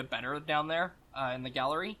a little bit better down there, in the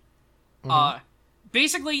gallery. Mm-hmm.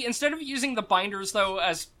 Basically, instead of using the binders, though,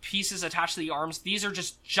 as pieces attached to the arms, these are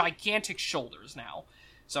just gigantic shoulders now.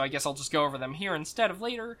 So I guess I'll just go over them here instead of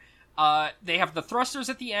later. They have the thrusters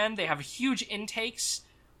at the end, they have huge intakes,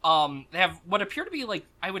 they have what appear to be, like,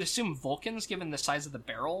 I would assume Vulcans, given the size of the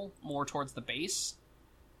barrel, more towards the base.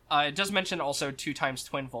 It does mention also 2x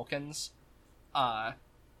twin Vulcans. And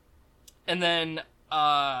then,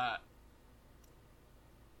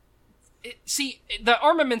 the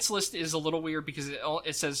armaments list is a little weird because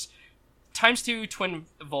it says ×2 twin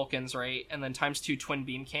Vulcans, right? And then ×2 twin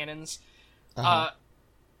beam cannons.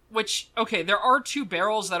 Which, okay, there are 2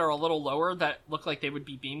 barrels that are a little lower that look like they would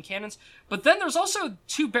be beam cannons. But then there's also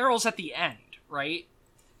 2 barrels at the end, right?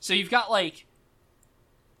 So you've got, like,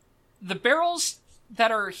 the barrels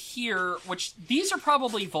that are here, which these are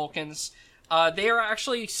probably Vulcans. They are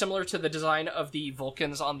actually similar to the design of the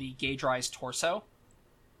Vulcans on the Gauge Rise torso.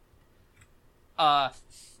 But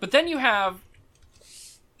then you have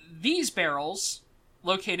these barrels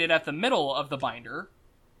located at the middle of the binder.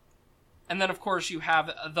 And then, of course, you have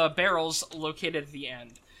the barrels located at the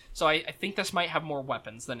end. So I think this might have more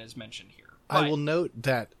weapons than is mentioned here. But I will note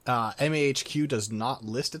that MAHQ does not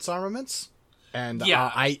list its armaments. And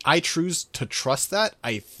yeah. I choose to trust that.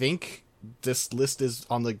 I think this list is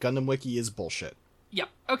on the Gundam Wiki is bullshit. Yeah,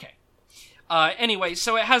 okay. Anyway,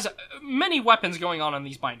 so it has many weapons going on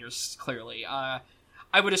these binders, clearly. I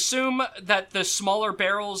would assume that the smaller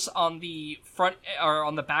barrels on the front, or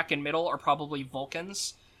on the back and middle, are probably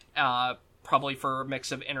Vulcans. Probably for a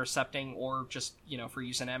mix of intercepting or just, for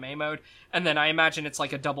use in MA mode. And then I imagine it's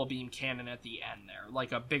like a double beam cannon at the end there.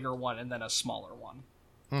 Like a bigger one and then a smaller one.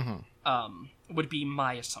 Mm-hmm. Would be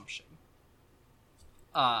my assumption.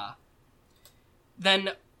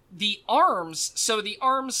 Then the arms, so the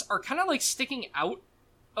arms are kind of like sticking out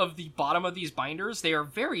of the bottom of these binders. They are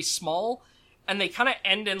very small, and they kind of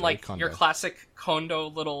end in like your classic Kondo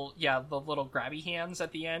little, the little grabby hands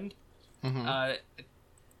at the end. Mm-hmm. It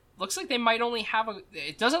looks like they might only have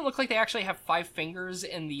it doesn't look like they actually have 5 fingers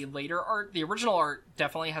in the later art. The original art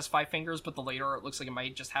definitely has 5 fingers, but the later art looks like it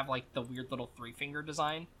might just have like the weird little 3-finger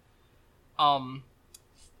design.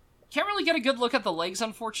 Can't really get a good look at the legs,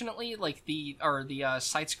 unfortunately, like the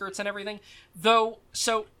side skirts and everything. Though,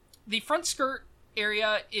 so the front skirt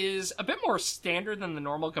area is a bit more standard than the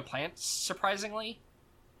normal Gaplant, surprisingly.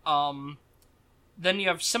 Then you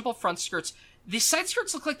have simple front skirts. The side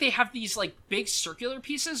skirts look like they have these, like, big circular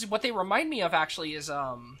pieces. What they remind me of, actually, is,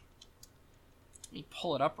 let me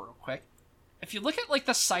pull it up real quick. If you look at, like,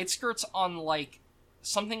 the side skirts on, like,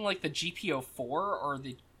 something like the GPO-4 or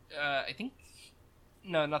the, I think...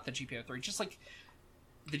 No, not the GPO-3, just, like,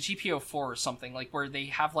 the GPO-4 or something, like, where they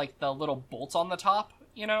have, like, the little bolts on the top,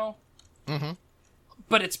 Mm-hmm.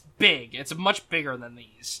 But it's big. It's much bigger than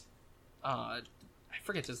these. I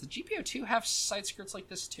forget, does the GPO-2 have side skirts like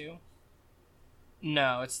this, too?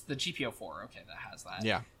 No, it's the GPO-4, okay, that has that.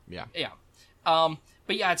 Yeah.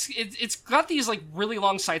 But yeah, it's got these, like, really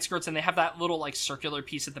long side skirts, and they have that little, like, circular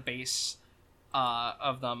piece at the base,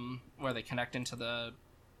 of them, where they connect into the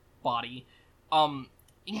body. You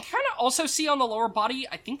can kind of also see on the lower body,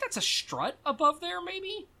 I think that's a strut above there,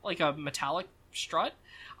 maybe? Like a metallic strut?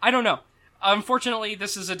 I don't know. Unfortunately,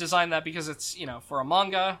 this is a design that, because it's, for a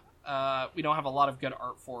manga, we don't have a lot of good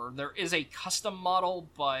art for. There is a custom model,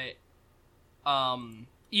 but,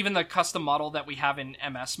 even the custom model that we have in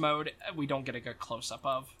MS mode, we don't get a good close-up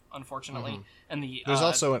of, unfortunately. Mm-hmm. And there's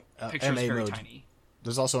also an picture is very mode. Tiny.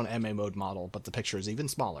 There's also an MA mode model, but the picture is even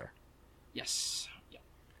smaller. Yes.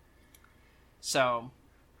 So,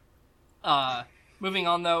 moving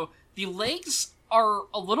on though, the legs are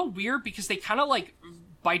a little weird because they kind of like,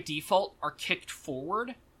 by default, are kicked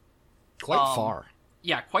forward. Quite far.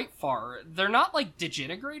 Yeah, quite far. They're not like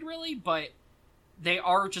digitigrade really, but they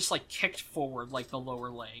are just like kicked forward like the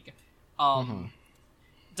lower leg.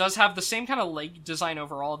 does have the same kind of leg design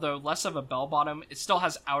overall, though less of a bell bottom. It still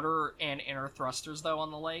has outer and inner thrusters, though, on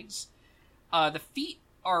the legs. The feet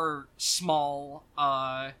are small,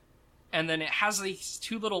 and then it has these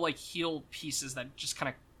two little, like, heel pieces that just kind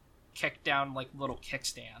of kick down like little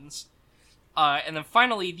kickstands. And then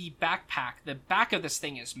finally, the backpack. The back of this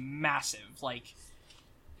thing is massive. Like,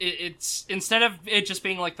 it's instead of it just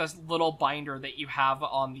being like this little binder that you have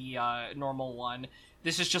on the normal one,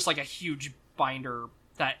 this is just like a huge binder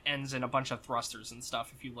that ends in a bunch of thrusters and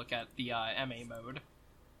stuff. If you look at the MA mode,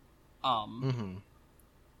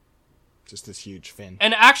 just this huge fin.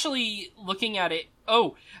 And actually, looking at it,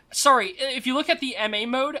 oh, sorry, if you look at the MA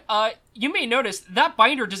mode, you may notice that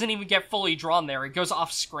binder doesn't even get fully drawn there. It goes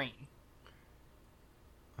off screen.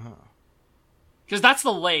 Because that's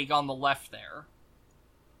the leg on the left there.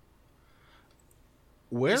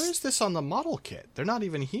 Where is this on the model kit? They're not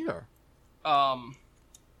even here. The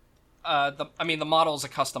model is a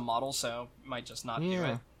custom model, so it might just not do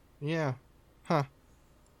it. Yeah. Huh.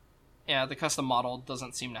 Yeah, the custom model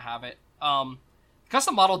doesn't seem to have it. The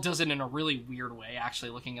custom model does it in a really weird way,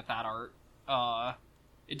 actually, looking at that art.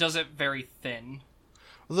 It does it very thin.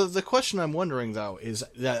 The question I'm wondering, though, is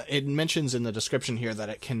that it mentions in the description here that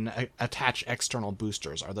it can attach external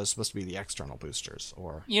boosters. Are those supposed to be the external boosters,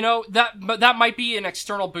 or... that might be an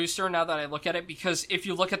external booster now that I look at it, because if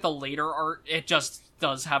you look at the later art, it just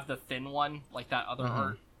does have the thin one, like that other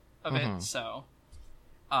art of it, so...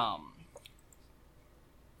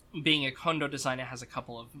 Being a Kondo design, it has a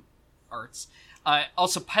couple of arts.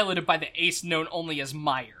 Also piloted by the ace known only as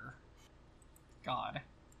Meyer. God.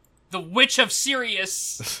 The Witch of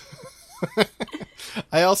Sirius.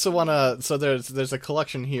 I also want to... So there's a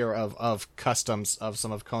collection here of customs of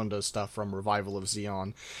some of Kondo's stuff from Revival of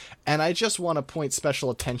Xeon. And I just want to point special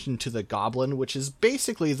attention to the Goblin, which is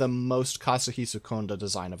basically the most Kazuhisa Kondo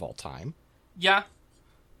design of all time. Yeah.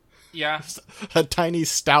 Yeah. A tiny,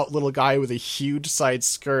 stout little guy with a huge side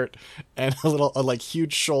skirt and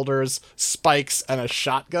huge shoulders, spikes, and a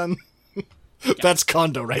shotgun. Yeah. That's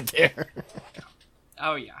Kondo right there.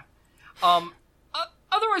 Oh, yeah.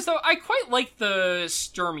 Otherwise, though, I quite like the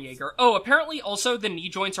Sturmjäger. Oh, apparently, also, the knee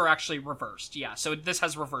joints are actually reversed. Yeah, so this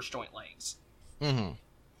has reverse joint legs. It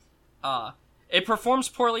performs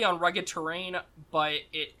poorly on rugged terrain, but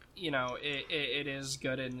it is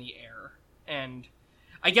good in the air. And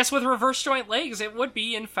I guess with reverse joint legs, it would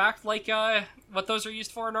be, in fact, like, what those are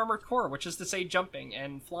used for in Armored Core, which is to say jumping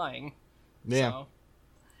and flying. Yeah.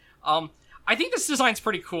 So, I think this design's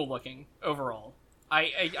pretty cool looking, overall.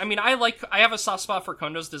 I have a soft spot for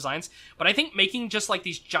Kondo's designs, but I think making just, like,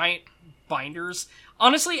 these giant binders...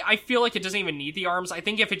 Honestly, I feel like it doesn't even need the arms. I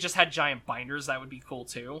think if it just had giant binders, that would be cool,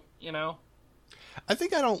 too, you know? I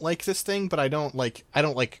think I don't like this thing, but I don't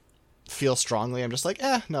feel strongly. I'm just like,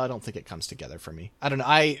 no, I don't think it comes together for me. I don't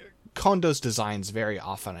know. Kondo's designs very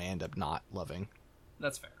often I end up not loving.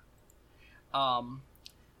 That's fair.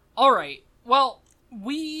 Alright. Well,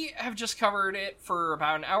 we have just covered it for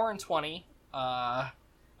about an hour and 20. Of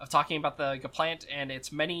talking about the Gaplant and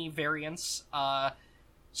its many variants.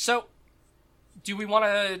 So, do we want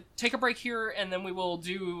to take a break here, and then we'll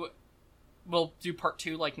do part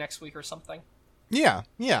 2, like, next week or something? Yeah.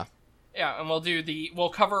 Yeah, and we'll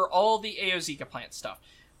cover all the AOZ Gaplant stuff.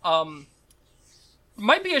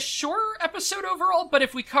 Might be a shorter episode overall, but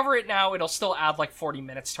if we cover it now, it'll still add, like, 40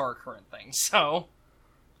 minutes to our current thing, so...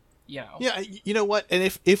 You know. Yeah, you know what?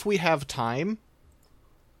 And if we have time...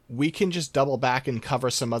 We can just double back and cover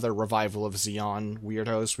some other Revival of Xeon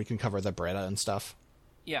weirdos. We can cover the Bretta and stuff.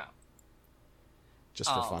 Yeah.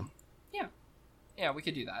 Just for fun. Yeah. Yeah, we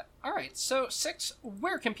could do that. Alright, so, 6,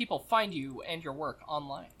 where can people find you and your work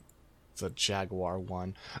online? It's a Jaguar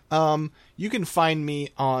one. You can find me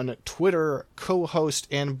on Twitter, co-host,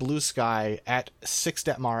 and Blue Sky at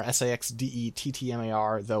Sixdetmar,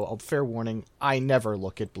 SIXDETTMAR, though, fair warning, I never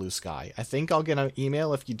look at Blue Sky. I think I'll get an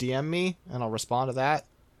email if you DM me, and I'll respond to that.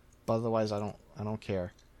 But otherwise, I don't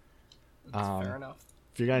care. That's fair enough.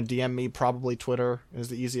 If you're going to DM me, probably Twitter is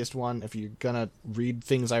the easiest one. If you're going to read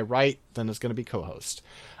things I write, then it's going to be co-host.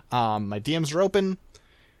 My DMs are open.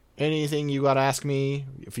 Anything you got to ask me,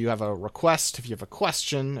 if you have a request, if you have a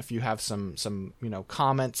question, if you have some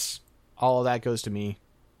comments, all of that goes to me.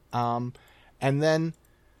 And then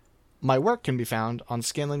my work can be found on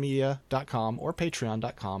scanlinemedia.com or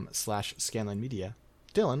patreon.com/scanlinemedia.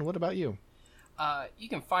 Dylan, what about you? You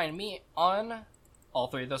can find me on all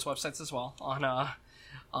 3 of those websites as well.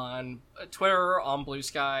 On Twitter, on Blue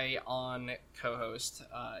Sky, on co-host.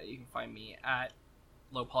 You can find me at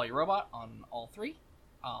Low Poly Robot on all 3.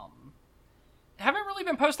 haven't really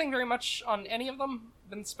been posting very much on any of them.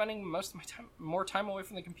 Been spending most of my more time away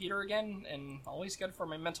from the computer again, and always good for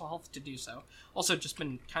my mental health to do so. Also, just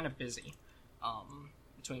been kind of busy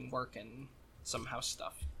between work and some house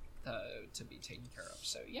stuff to be taken care of.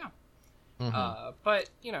 So yeah. But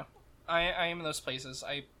you know, I am in those places.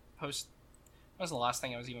 I post. What was the last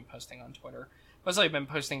thing I was even posting on Twitter? Mostly I've been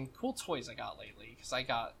posting cool toys I got lately, because I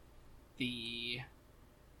got the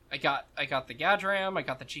Gadram, I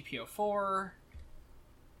got the GPO4,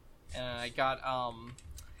 and I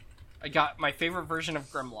got my favorite version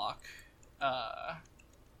of Grimlock,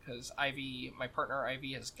 because Ivy, my partner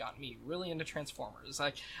Ivy, has got me really into Transformers.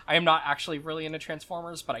 I am not actually really into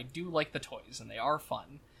Transformers, but I do like the toys, and they are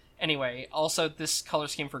fun. Anyway, also this color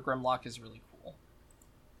scheme for Grimlock is really cool.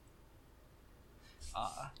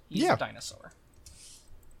 He's a dinosaur.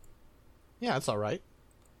 Yeah, that's all right.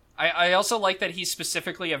 I also like that he's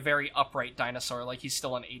specifically a very upright dinosaur, like he's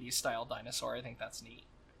still an 80s style dinosaur. I think that's neat.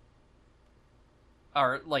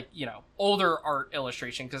 Or, like, you know, older art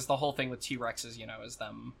illustration, because the whole thing with T-Rexes, you know, is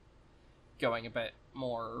them going a bit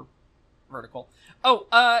more vertical. Oh,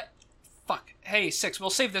 fuck. Hey, Six, we'll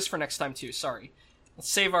save this for next time, too, sorry. Let's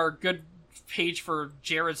save our good page for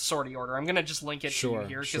Jared's sortie order. I'm gonna just link it to you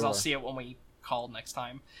here, because I'll see it when we call next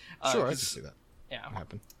time. Sure, I can see that. Yeah.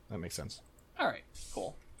 Happen. That makes sense. Alright,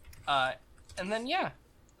 cool. And then, yeah,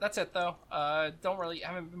 that's it, though.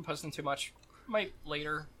 Haven't been posting too much. Might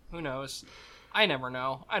later. Who knows? I never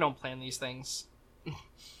know. I don't plan these things.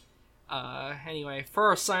 Anyway, for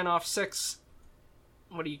our sign-off, Six,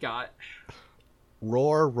 what do you got?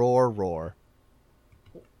 Roar, roar, roar.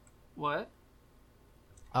 What?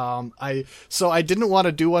 I didn't want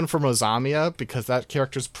to do one for Mozamia, because that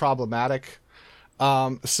character's problematic.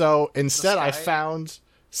 So instead I found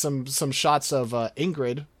some shots of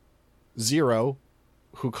Ingrid Zero,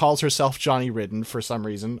 who calls herself Johnny Ridden for some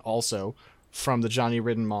reason, also from the Johnny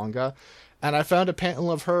Ridden manga, and I found a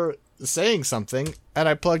panel of her saying something, and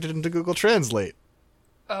I plugged it into Google Translate.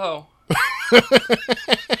 Oh.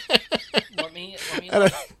 let me and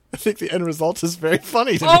I think the end result is very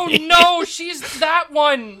funny to me. Oh no, she's that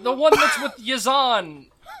one! The one that's with Yazan!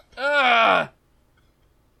 Ugh!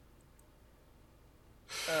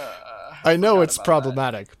 I know it's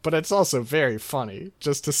problematic, but it's also very funny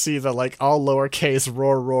just to see the, like, all lowercase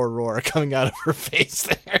roar, roar, roar coming out of her face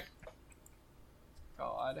there.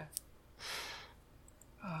 God.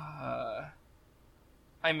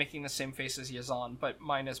 I'm making the same face as Yazan, but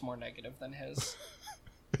mine is more negative than his.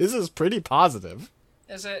 His is pretty positive.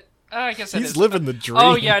 Is it? I guess it is. He's living the dream.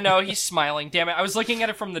 Oh, yeah, no, he's smiling. Damn it. I was looking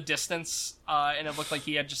at it from the distance, and it looked like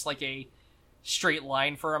he had just, like, a straight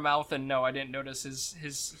line for a mouth, and no, I didn't notice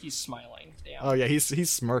he's smiling. Damn. Oh yeah,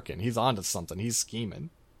 he's smirking. He's onto something. He's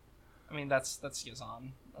scheming. I mean, that's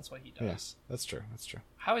Yazan. That's what he does. Yeah, that's true.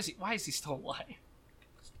 Why is he still alive?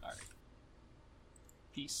 Alright.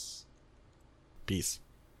 Peace.